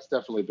 That's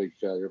definitely a big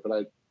failure.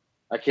 But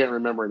I can't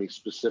remember any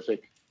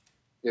specific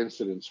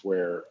incidents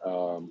where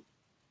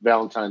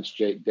Valentine's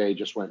Day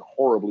just went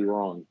horribly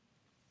wrong.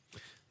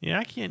 Yeah,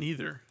 I can't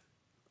either.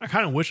 I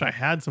kind of wish I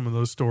had some of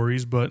those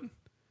stories, but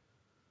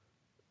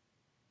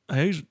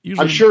usually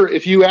I'm sure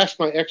if you ask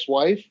my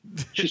ex-wife,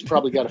 she's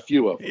probably got a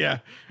few of them. Yeah,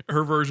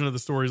 her version of the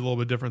story is a little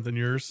bit different than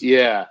yours.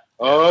 Yeah.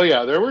 Oh,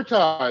 yeah. There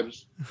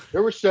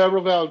were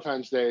several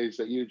Valentine's Days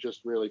that you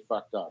just really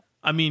fucked up.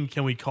 I mean,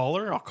 can we call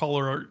her? I'll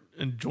call her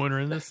and join her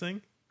in this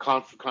thing.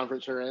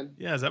 conference her in.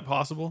 Yeah, is that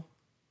possible?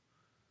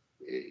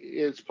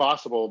 It's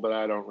possible, but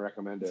I don't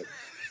recommend it.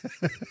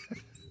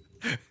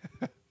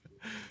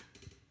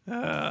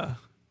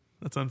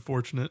 That's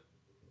unfortunate.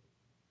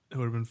 It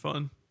would have been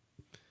fun.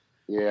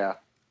 Yeah.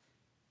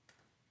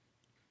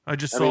 I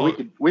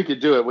mean, we could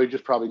do it. We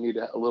just probably need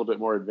a little bit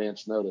more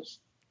advance notice.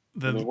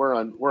 I mean, we're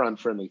on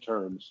friendly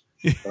terms,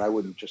 but I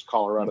wouldn't just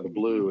call her out of the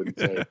blue and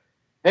say,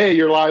 "Hey,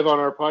 you're live on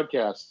our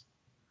podcast."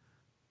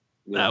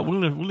 Nah, we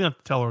don't have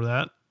to tell her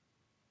that.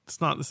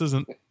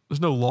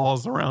 There's no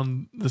laws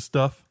around this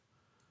stuff.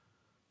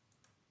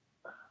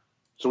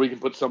 So we can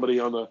put somebody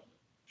on the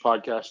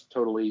podcast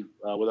totally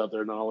without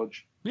their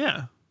knowledge.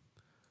 Yeah.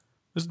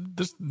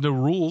 There's no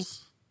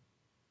rules.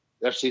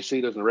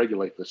 FCC doesn't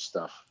regulate this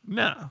stuff.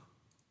 No.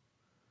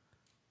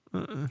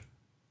 All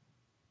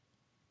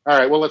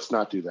right, well, let's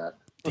not do that.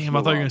 Damn,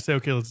 I thought you were going to say,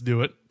 okay, let's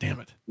do it. Damn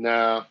it.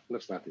 No,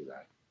 let's not do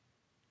that.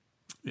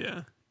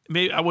 Yeah.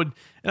 Maybe I would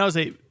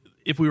say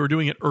if we were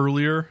doing it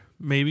earlier,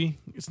 maybe.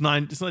 It's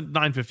like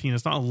 9:15.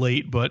 It's not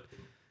late, but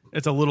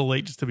it's a little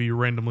late just to be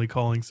randomly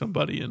calling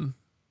somebody and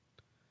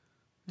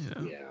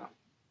Yeah.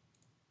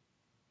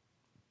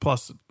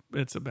 Plus,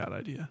 it's a bad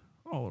idea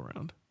all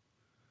around.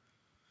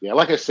 Yeah,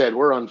 like I said,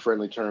 we're on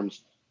friendly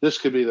terms. This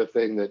could be the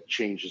thing that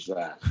changes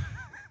that.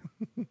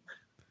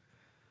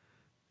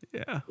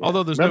 Yeah.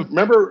 Although there's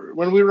remember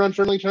when we were on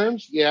friendly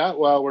terms? Yeah.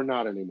 Well, we're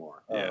not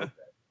anymore. Yeah. Oh, okay.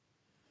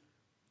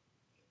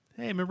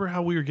 Hey, remember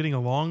how we were getting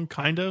along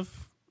kind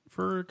of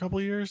for a couple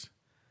of years?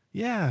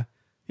 Yeah.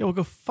 Yeah. Well,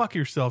 go fuck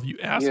yourself, you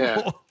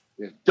asshole.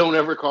 Yeah. Don't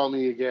ever call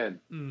me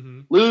again.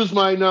 Mm-hmm. Lose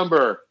my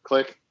number.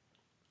 Click.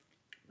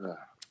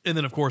 And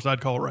then, of course,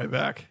 I'd call right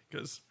back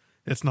because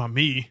it's not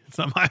me. It's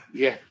not my.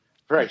 Yeah.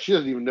 Right. She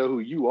doesn't even know who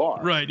you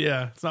are. Right.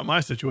 Yeah. It's not my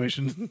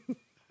situation.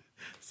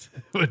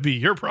 It would be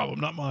your problem,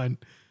 not mine.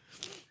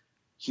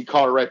 So you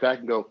call her right back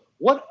and go,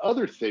 what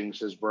other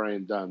things has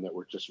Brian done that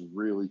were just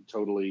really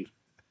totally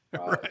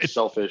right.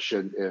 selfish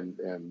and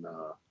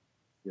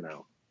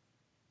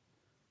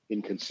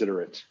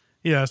inconsiderate?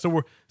 Yeah.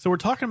 So we're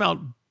talking about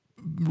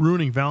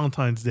ruining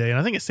Valentine's Day, and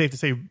I think it's safe to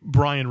say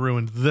Brian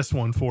ruined this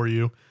one for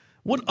you.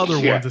 What other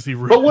ones has he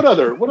ruined? But what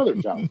other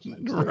Valentine's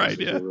Day right,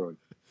 yeah. ruined?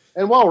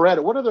 And while we're at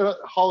it, what other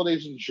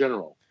holidays in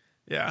general?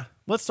 Yeah.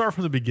 Let's start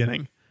from the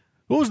beginning.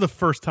 What was the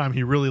first time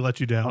he really let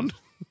you down?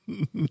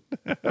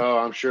 Oh,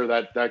 I'm sure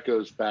that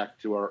goes back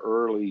to our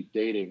early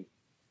dating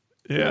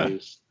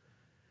days.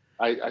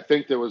 I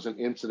think there was an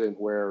incident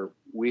where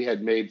we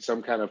had made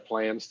some kind of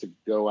plans to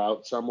go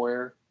out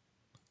somewhere,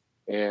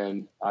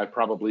 and I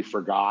probably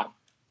forgot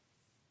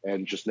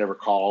and just never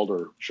called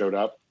or showed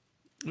up.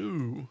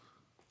 Ooh.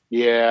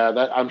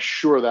 Yeah, I'm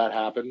sure that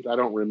happened. I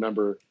don't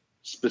remember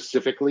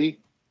specifically,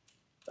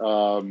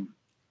 but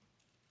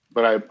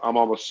I'm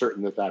almost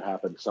certain that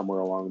happened somewhere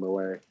along the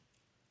way.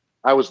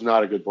 I was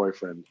not a good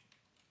boyfriend,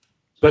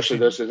 especially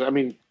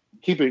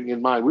keeping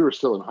in mind we were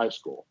still in high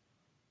school.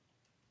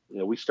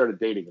 We started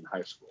dating in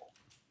high school.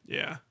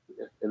 Yeah,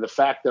 and the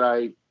fact that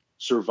I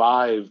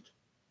survived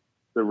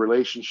the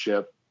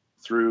relationship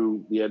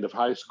through the end of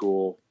high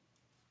school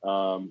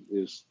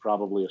is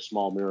probably a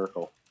small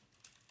miracle.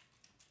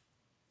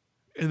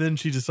 And then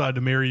she decided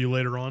to marry you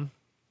later on?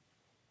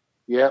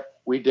 Yep.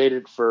 We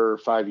dated for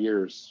 5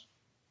 years.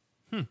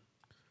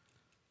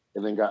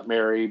 And then got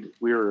married.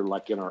 We were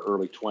like in our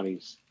early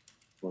 20s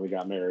when we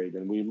got married.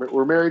 And we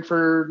were married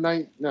for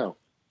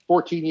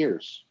 14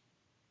 years.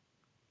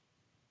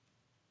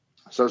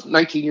 So it's a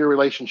 19-year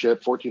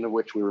relationship, 14 of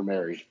which we were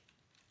married.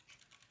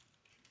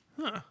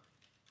 Huh.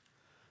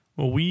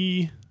 Well,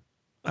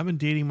 I've been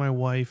dating my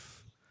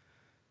wife.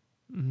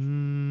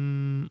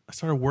 I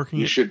started working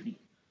You should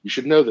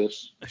know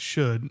this. I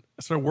should.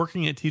 I started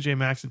working at TJ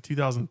Maxx in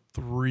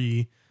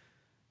 2003.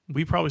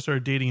 We probably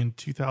started dating in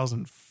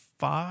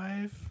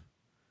 2005.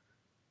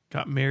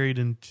 Got married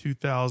in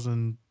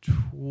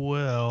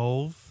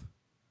 2012.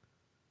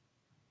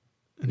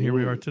 And here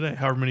we are today.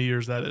 However many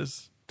years that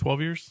is.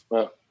 12 years?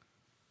 Well,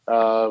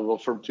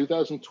 from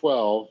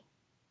 2012,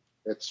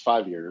 it's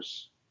 5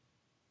 years.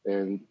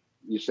 And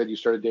you said you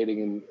started dating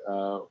in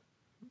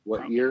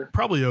what year?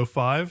 Probably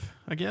 05,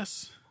 I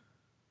guess.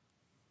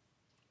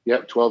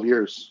 Yep, 12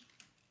 years.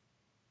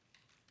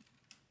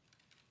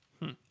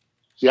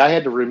 See, I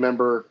had to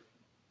remember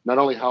not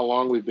only how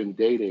long we've been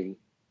dating,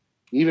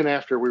 even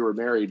after we were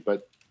married,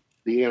 but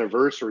the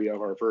anniversary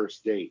of our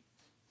first date.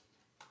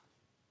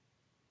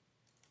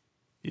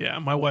 Yeah,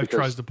 my wife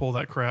tries to pull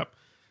that crap.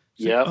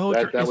 Yeah,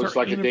 that was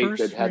like a date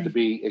that had to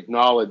be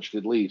acknowledged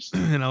at least.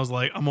 And I was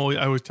like,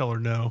 I always tell her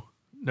no.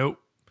 Nope.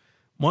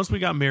 Once we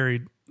got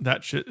married,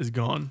 that shit is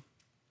gone.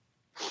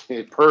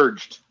 It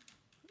purged.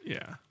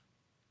 Yeah.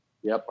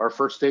 Yep. Our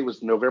first date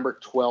was November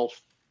 12th,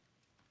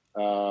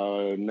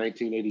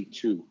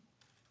 1982.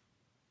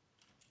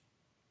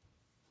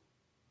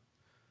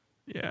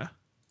 Yeah.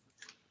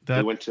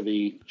 We went to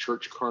the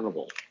church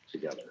carnival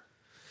together.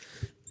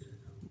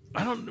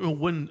 I don't know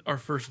when our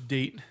first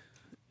date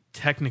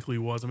technically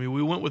was. I mean,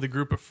 we went with a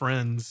group of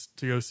friends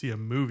to go see a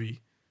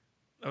movie.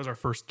 That was our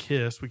first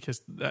kiss. We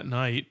kissed that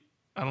night.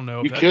 I don't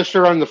know. You kissed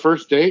her on the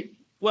first date?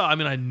 Well, I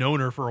mean, I'd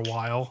known her for a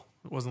while.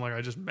 It wasn't like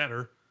I just met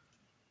her.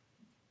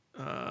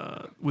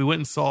 We went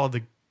and saw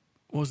what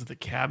was it, The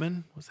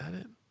Cabin? Was that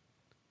it?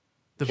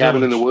 The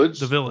Cabin Village. in the Woods?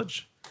 The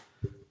Village.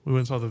 We went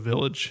and saw The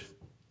Village.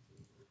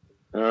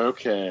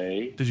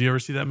 Okay. Did you ever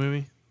see that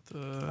movie?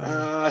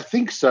 I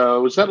think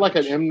so. Was that like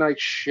an M. Night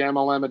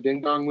Shyamalan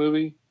Ding Dong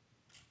movie?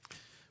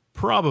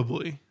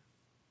 Probably.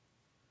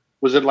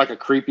 Was it like a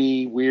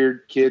creepy,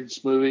 weird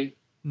kids movie?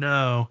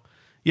 No.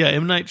 Yeah,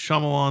 M. Night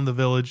Shyamalan, The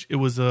Village. It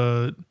was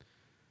there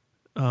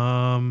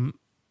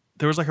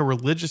was like a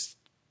religious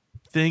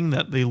thing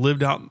that they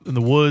lived out in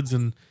the woods,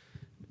 and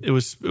it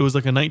was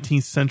like a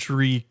 19th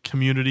century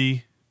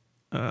community.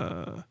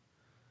 I'll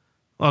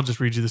just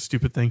read you the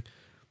stupid thing.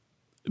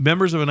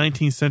 Members of a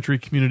 19th century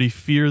community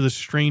fear the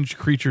strange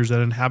creatures that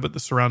inhabit the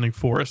surrounding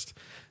forest.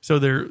 So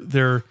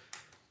they're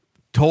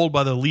told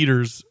by the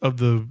leaders of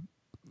the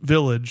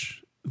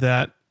village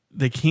that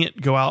they can't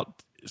go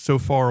out so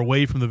far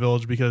away from the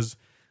village because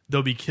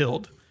they'll be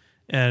killed.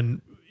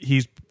 And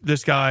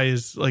this guy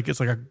is like, it's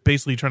like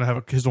basically trying to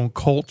have his own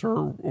cult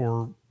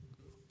or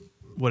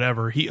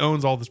whatever. He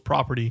owns all this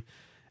property,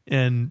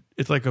 and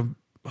it's like a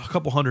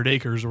couple 100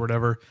 acres or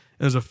whatever.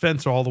 And there's a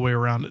fence all the way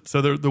around it.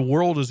 So the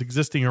world is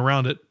existing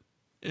around it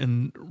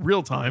in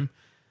real time,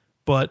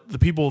 but the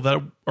people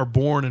that are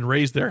born and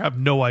raised there have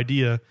no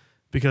idea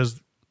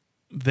because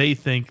they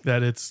think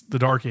that it's the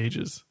Dark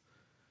Ages.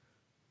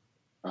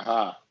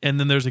 Uh-huh. And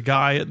then there's a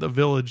guy at the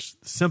village,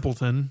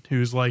 Simpleton,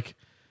 who's like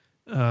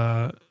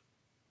a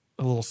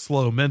little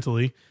slow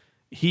mentally.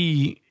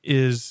 He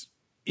is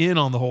in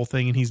on the whole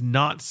thing, and he's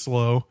not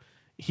slow.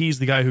 He's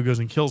the guy who goes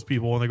and kills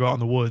people when they go out in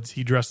the woods.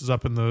 He dresses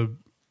up in the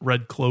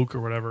red cloak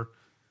or whatever.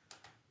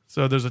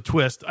 So there's a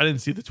twist. I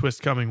didn't see the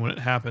twist coming when it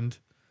happened.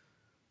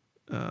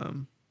 Yeah,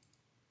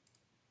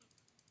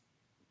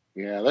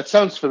 that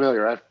sounds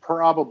familiar. I've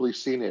probably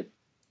seen it,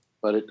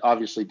 but it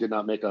obviously did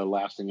not make a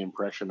lasting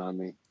impression on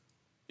me.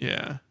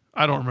 Yeah,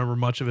 I don't remember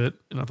much of it,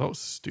 and I thought it was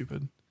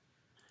stupid.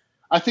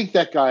 I think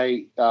that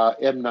guy,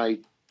 M.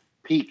 Night,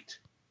 peaked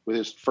with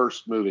his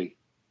first movie.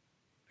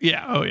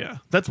 Yeah, oh yeah.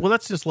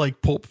 That's just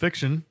like Pulp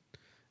Fiction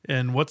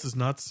and What's His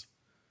Nuts.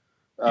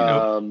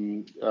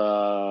 Quentin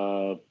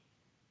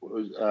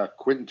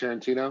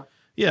Tarantino.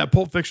 Yeah,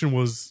 Pulp Fiction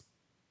was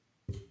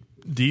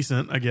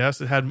decent, I guess.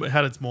 It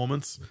had its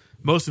moments.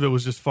 Most of it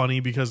was just funny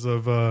because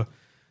of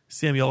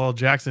Samuel L.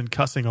 Jackson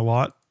cussing a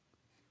lot.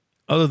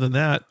 Other than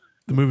that,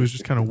 the movie was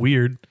just kind of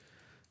weird.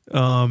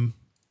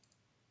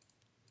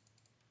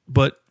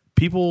 But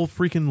people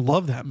freaking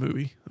love that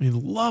movie. I mean,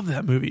 love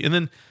that movie. And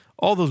then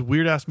all those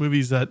weird ass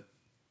movies that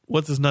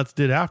What's His Nuts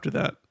did after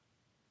that,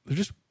 they're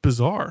just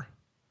bizarre.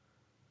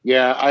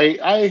 Yeah,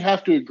 I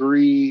have to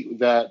agree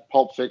that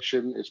Pulp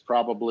Fiction is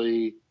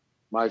probably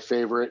my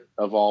favorite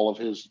of all of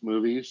his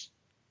movies.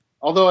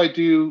 Although I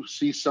do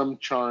see some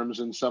charms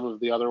in some of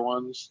the other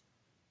ones.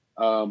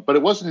 But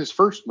it wasn't his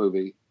first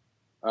movie.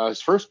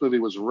 His first movie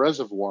was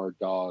Reservoir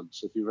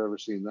Dogs, if you've ever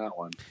seen that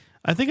one.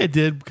 I think I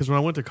did, because when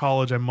I went to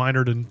college, I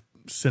minored in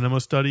cinema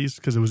studies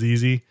because it was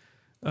easy.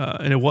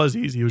 And it was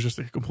easy. It was just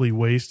a complete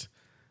waste.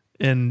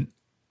 And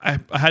I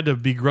had to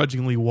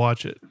begrudgingly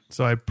watch it.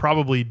 So I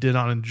probably did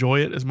not enjoy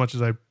it as much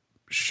as I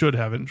should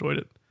have enjoyed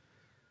it.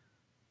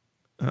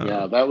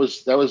 Yeah, that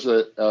was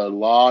a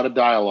lot of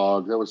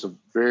dialogue. That was a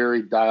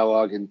very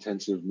dialogue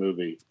intensive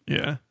movie.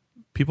 Yeah.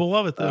 People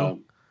love it though.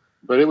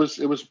 But it was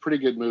a pretty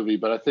good movie.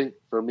 But I think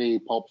for me,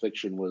 Pulp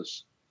Fiction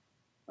was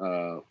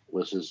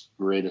his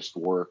greatest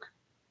work.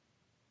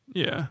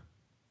 Yeah.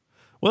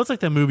 Well, it's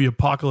like that movie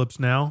Apocalypse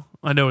Now.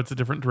 I know it's a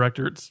different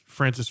director. It's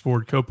Francis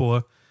Ford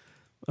Coppola.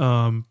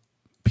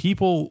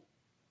 People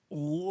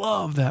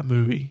love that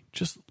movie.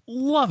 Just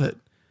love it.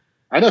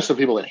 I know some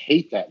people that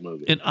hate that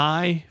movie. And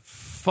I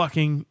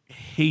fucking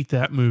hate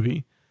that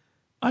movie.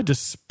 I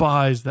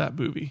despise that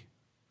movie.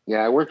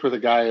 Yeah, I worked with a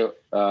guy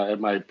at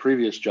my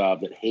previous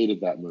job that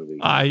hated that movie.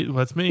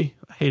 That's me.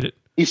 I hate it.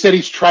 He said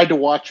he's tried to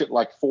watch it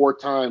like 4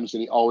 times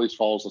and he always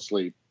falls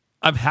asleep.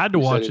 I've had to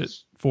watch it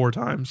 4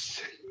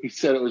 times. He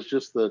said it was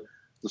just the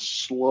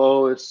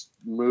slowest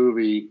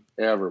movie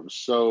ever. It was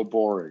so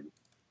boring.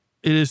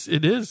 It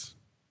is.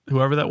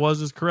 Whoever that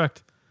was is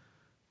correct.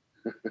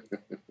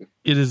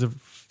 It is a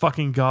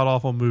fucking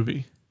god-awful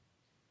movie.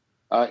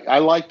 I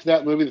liked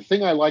that movie. The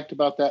thing I liked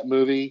about that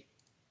movie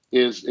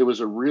is it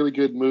was a really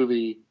good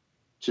movie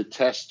to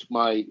test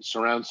my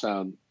surround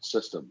sound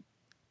system.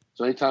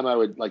 So anytime I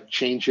would like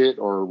change it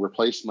or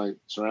replace my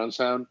surround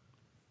sound,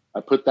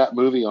 I put that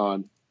movie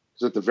on.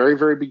 Because at the very,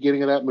 very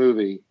beginning of that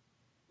movie,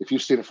 if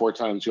you've seen it 4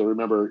 times, you'll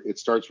remember it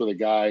starts with a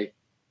guy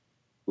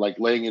like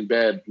laying in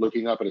bed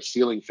looking up at a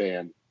ceiling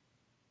fan.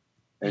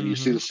 And you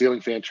see the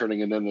ceiling fan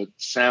turning, and then the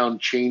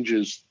sound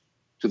changes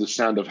to the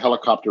sound of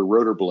helicopter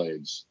rotor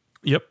blades.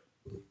 Yep.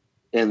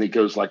 And it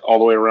goes like all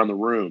the way around the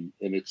room.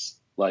 And it's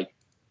like,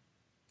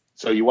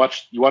 so you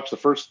watch the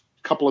first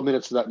couple of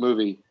minutes of that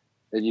movie,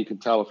 and you can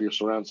tell if your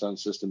surround sound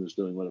system is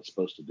doing what it's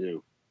supposed to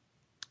do.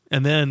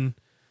 And then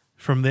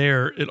from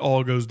there, it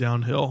all goes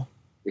downhill.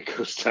 it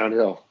goes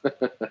downhill.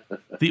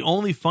 The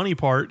only funny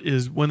part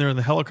is when they're in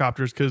the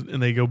helicopters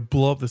and they go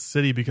blow up the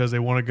city because they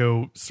want to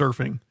go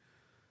surfing.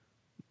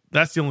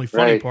 That's the only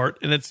funny part,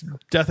 and it's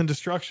death and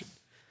destruction.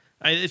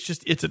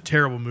 It's a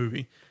terrible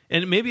movie.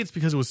 And maybe it's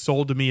because it was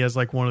sold to me as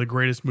like one of the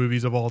greatest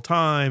movies of all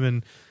time.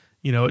 And,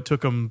 it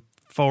took them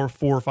 4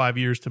 or 5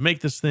 years to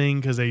make this thing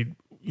because they,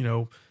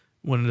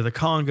 went into the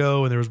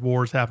Congo and there was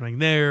wars happening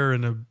there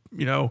and a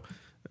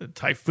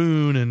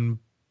typhoon and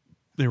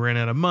they ran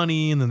out of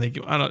money. And then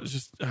it's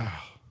just,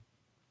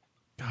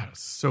 God,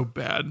 it's so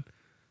bad.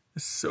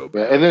 It's so bad.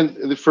 Yeah, and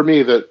then for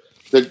me, the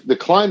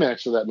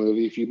climax of that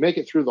movie, if you make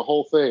it through the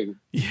whole thing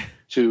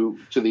to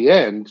the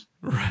end,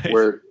 right,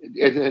 where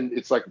and then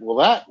it's like,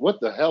 well, what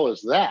the hell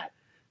is that?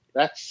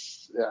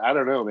 That's, I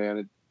don't know,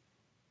 man.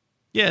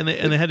 And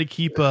they had to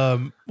keep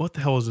what the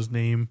hell was his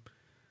name?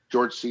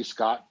 George C.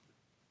 Scott.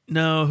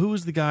 No, who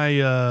was the guy?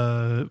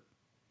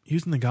 He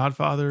was in The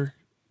Godfather.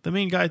 The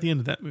main guy at the end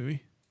of that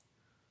movie.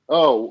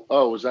 Oh,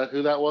 was that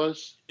who that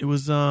was? It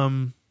was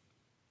Was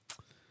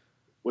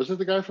it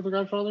the guy from The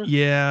Godfather?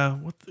 Yeah.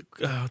 What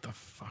the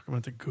fuck? I'm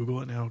going to have to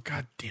Google it now.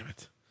 God damn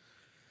it.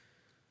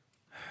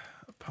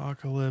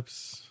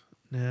 Apocalypse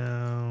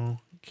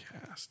Now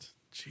cast.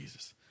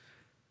 Jesus.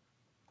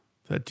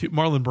 That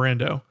Marlon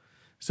Brando.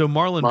 So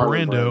Marlon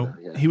Brando,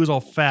 yeah. He was all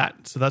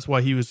fat, so that's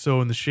why he was so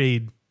in the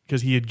shade,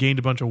 because he had gained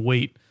a bunch of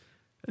weight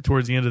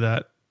towards the end of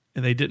that,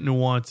 and they didn't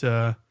want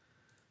to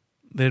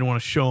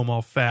show him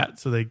all fat,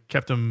 so they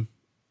kept him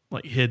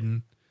like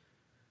hidden.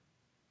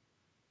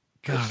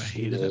 God, I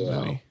hated that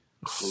movie.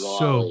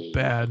 So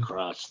bad.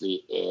 Across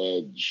the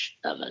edge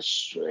of a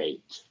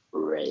straight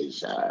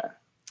razor.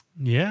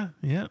 Yeah.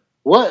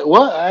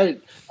 What? I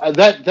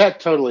that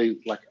totally,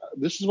 like,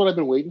 this is what I've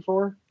been waiting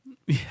for.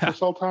 Yeah. This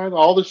whole time,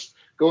 all this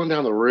going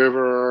down the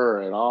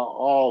river and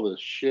all this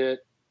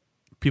shit,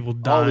 people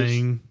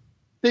dying,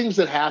 things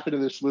that happen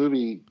in this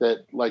movie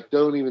that like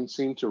don't even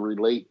seem to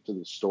relate to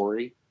the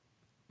story.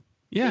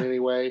 Yeah. In any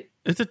way,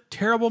 it's a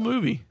terrible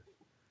movie.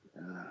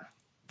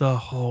 The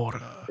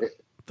horror.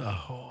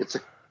 It's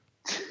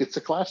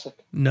a classic.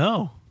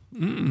 No,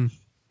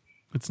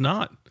 it's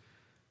not.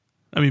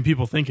 I mean,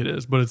 people think it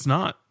is, but it's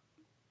not.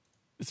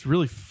 It's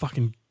really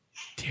fucking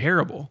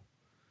terrible.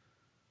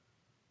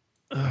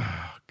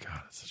 Oh,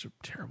 God, it's such a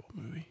terrible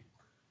movie.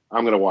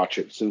 I'm going to watch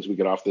it as soon as we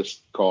get off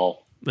this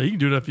call. You can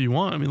do it if you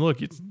want. I mean,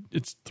 look, it's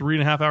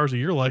 3.5 hours of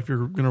your life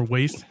you're going to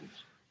waste,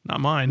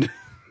 not mine.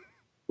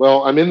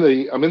 Well, I'm in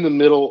the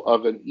middle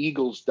of an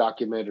Eagles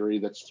documentary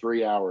that's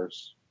 3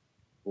 hours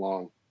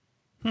long.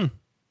 At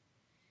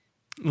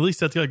least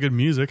that's got good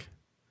music.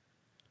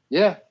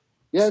 Yeah,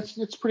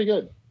 it's pretty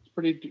good.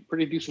 It's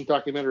pretty decent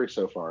documentary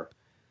so far.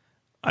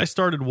 I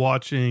started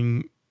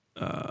watching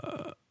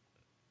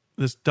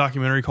this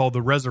documentary called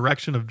The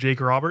Resurrection of Jake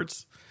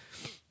Roberts,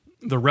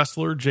 the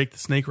wrestler Jake the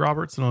Snake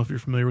Roberts. I don't know if you're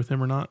familiar with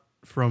him or not,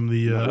 from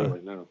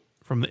the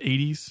from the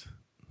 80s,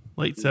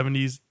 late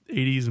 70s,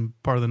 80s, and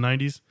part of the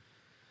 90s.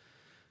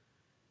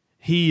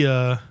 He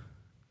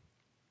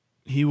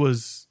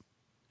was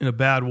in a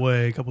bad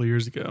way a couple of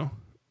years ago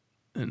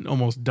and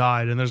almost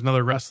died. And there's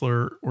another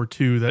wrestler or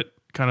two that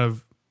kind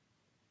of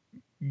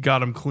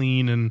got him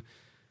clean and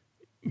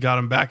got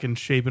him back in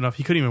shape enough.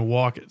 He couldn't even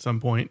walk at some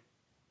point,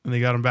 and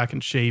they got him back in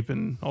shape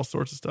and all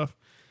sorts of stuff.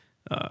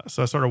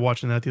 So I started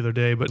watching that the other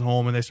day, but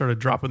home, and they started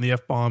dropping the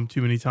F-bomb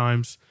too many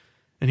times,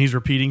 and he's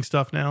repeating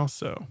stuff now.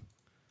 So,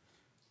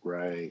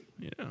 right.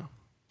 Yeah.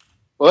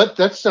 Well,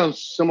 that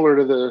sounds similar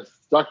to the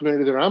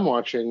documentary that I'm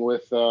watching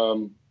with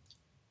Joe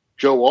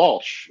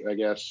Walsh, I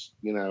guess,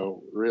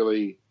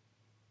 really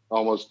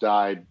almost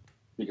died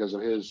because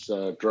of his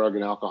drug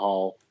and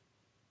alcohol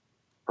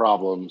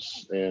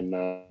problems, and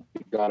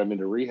got him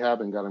into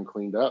rehab and got him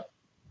cleaned up.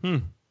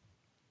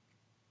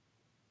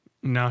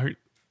 Now,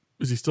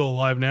 is he still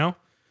alive now?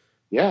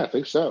 Yeah, I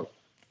think so.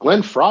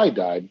 Glenn Fry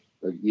died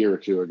a year or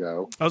two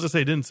ago. I was going to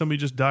say, didn't somebody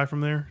just die from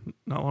there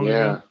not long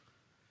ago?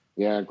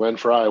 Yeah, Glenn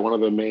Fry, one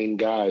of the main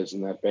guys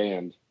in that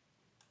band.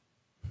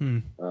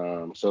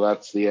 So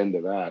that's the end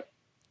of that.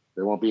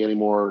 There won't be any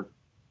more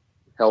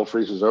Hell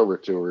Freezes Over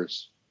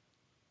tours.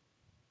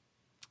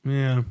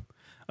 Yeah.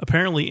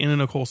 Apparently, Anna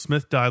Nicole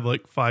Smith died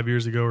like 5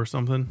 years ago or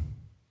something.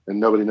 And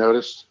nobody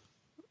noticed?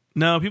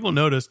 No, people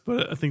noticed,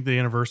 but I think the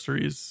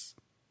anniversary is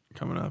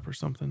coming up or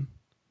something.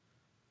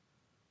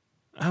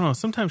 I don't know.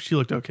 Sometimes she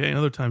looked okay, and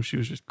other times she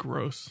was just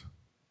gross.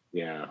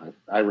 Yeah,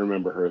 I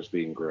remember her as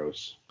being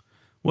gross.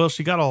 Well,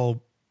 she got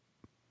all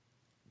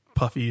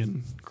puffy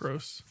and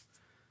gross.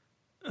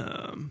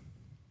 But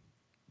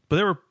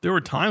there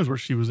were times where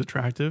she was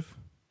attractive.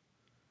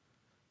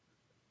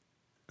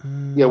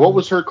 Yeah, what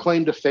was her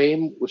claim to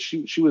fame? Was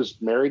she was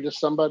married to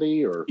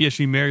somebody, or? Yeah,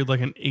 she married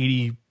like an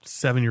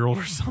 87-year-old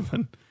or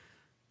something.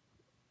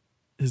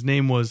 His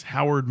name was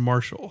Howard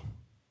Marshall.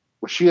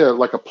 Was she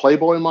like a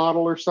Playboy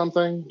model or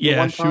something?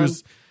 Yeah, she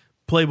was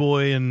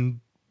Playboy, and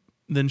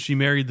then she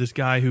married this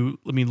guy who,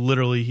 I mean,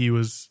 literally he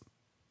had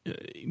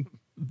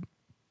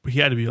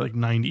to be like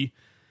 90.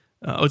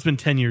 It's been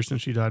 10 years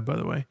since she died, by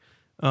the way.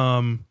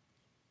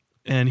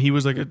 and he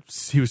was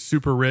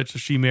super rich. So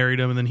she married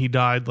him, and then he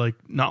died like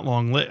not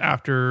long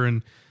after.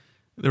 And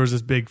there was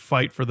this big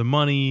fight for the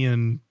money,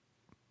 and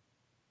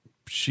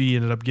she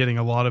ended up getting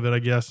a lot of it, I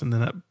guess. And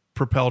then that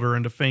propelled her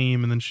into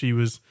fame. And then she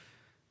was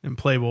in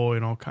Playboy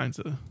and all kinds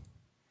of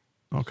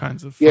fun And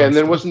then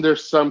stuff. wasn't there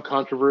some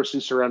controversy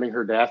surrounding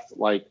her death?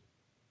 Like,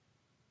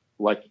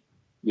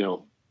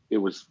 it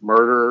was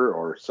murder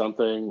or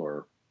something,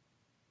 or.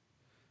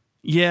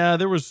 Yeah,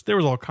 there was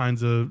all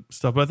kinds of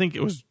stuff, but I think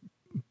it was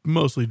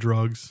mostly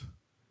drugs.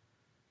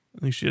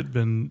 I think she had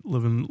been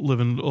living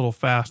a little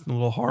fast and a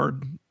little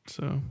hard,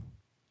 so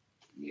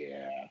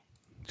yeah,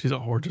 she's a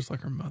whore just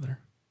like her mother.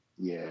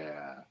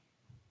 Yeah,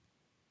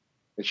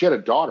 and she had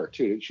a daughter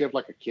too. Didn't she have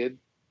like a kid?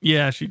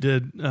 Yeah, she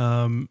did.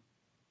 Who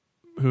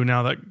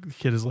now that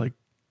kid is like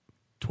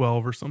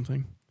 12 or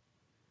something.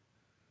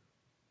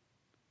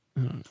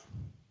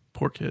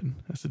 Poor kid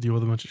has to deal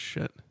with a bunch of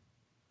shit.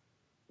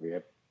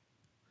 Yep.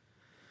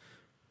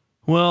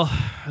 Well,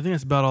 I think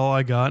that's about all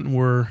I got, and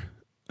we're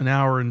an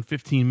hour and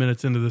 15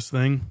 minutes into this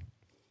thing.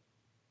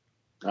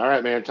 All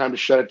right, man. Time to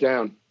shut it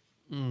down.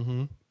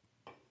 Mm-hmm.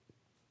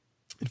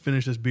 And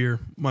finish this beer.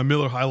 My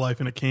Miller High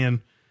Life in a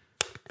can.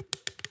 You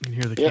can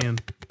hear the can.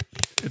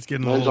 It's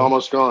getting Mine's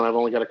almost gone. I've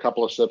only got a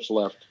couple of sips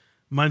left.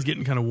 Mine's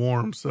getting kind of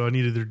warm, so I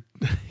need either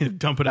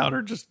dump it out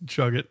or just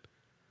chug it.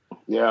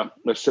 Yeah,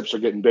 the sips are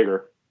getting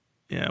bigger.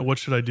 Yeah, what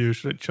should I do?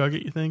 Should I chug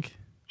it, you think?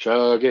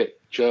 Chug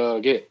it.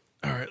 Chug it.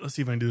 All right, let's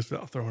see if I can do this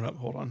without throwing up.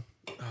 Hold on.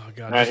 Oh,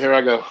 God. All right, here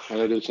I go. I'm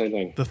going to do the same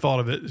thing. The thought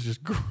of it is just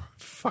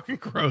fucking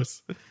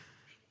gross.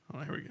 Oh,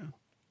 here we go.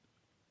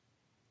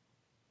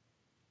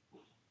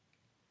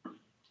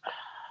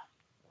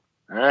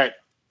 All right.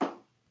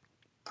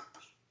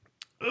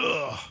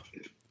 Ugh.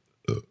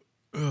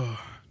 Ugh.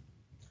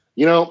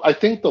 I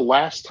think the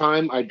last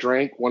time I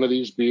drank one of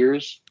these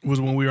beers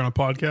was when we were on a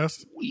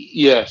podcast.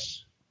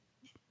 Yes.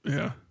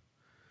 Yeah.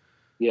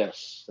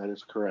 Yes, that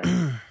is correct.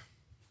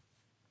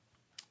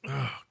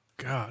 Oh,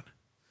 God.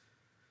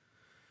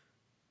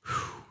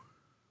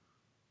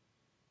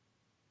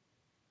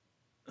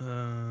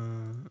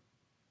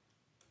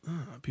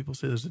 People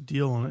say there's a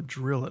deal on a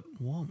drill at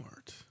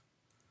Walmart.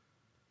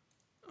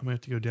 I'm going to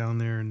have to go down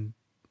there and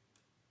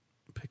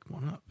pick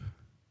one up.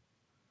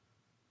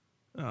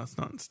 It's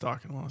not in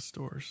stock in a lot of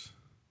stores.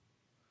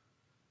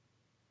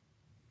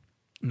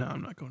 No,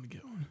 I'm not going to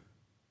get one.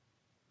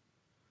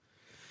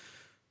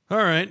 All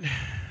right.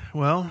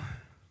 Well,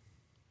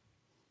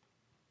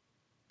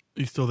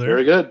 you still there?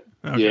 Very good.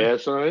 Okay.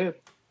 Yes, I am.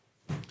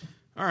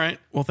 All right.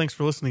 Well, thanks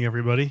for listening,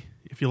 everybody.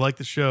 If you like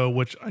the show,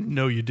 which I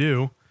know you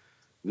do,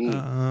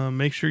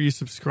 make sure you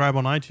subscribe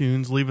on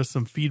iTunes. Leave us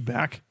some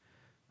feedback,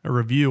 a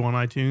review on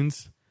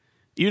iTunes.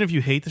 Even if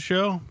you hate the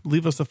show,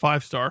 leave us a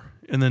 5-star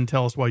and then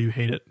tell us why you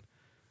hate it.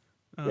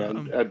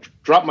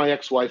 Drop my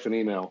ex-wife an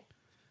email.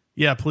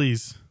 Yeah,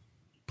 please.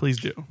 Please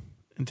do.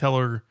 And tell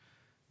her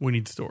we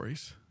need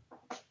stories.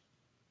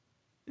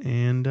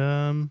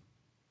 And,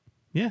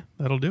 yeah,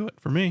 that'll do it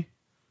for me.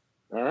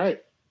 All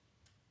right.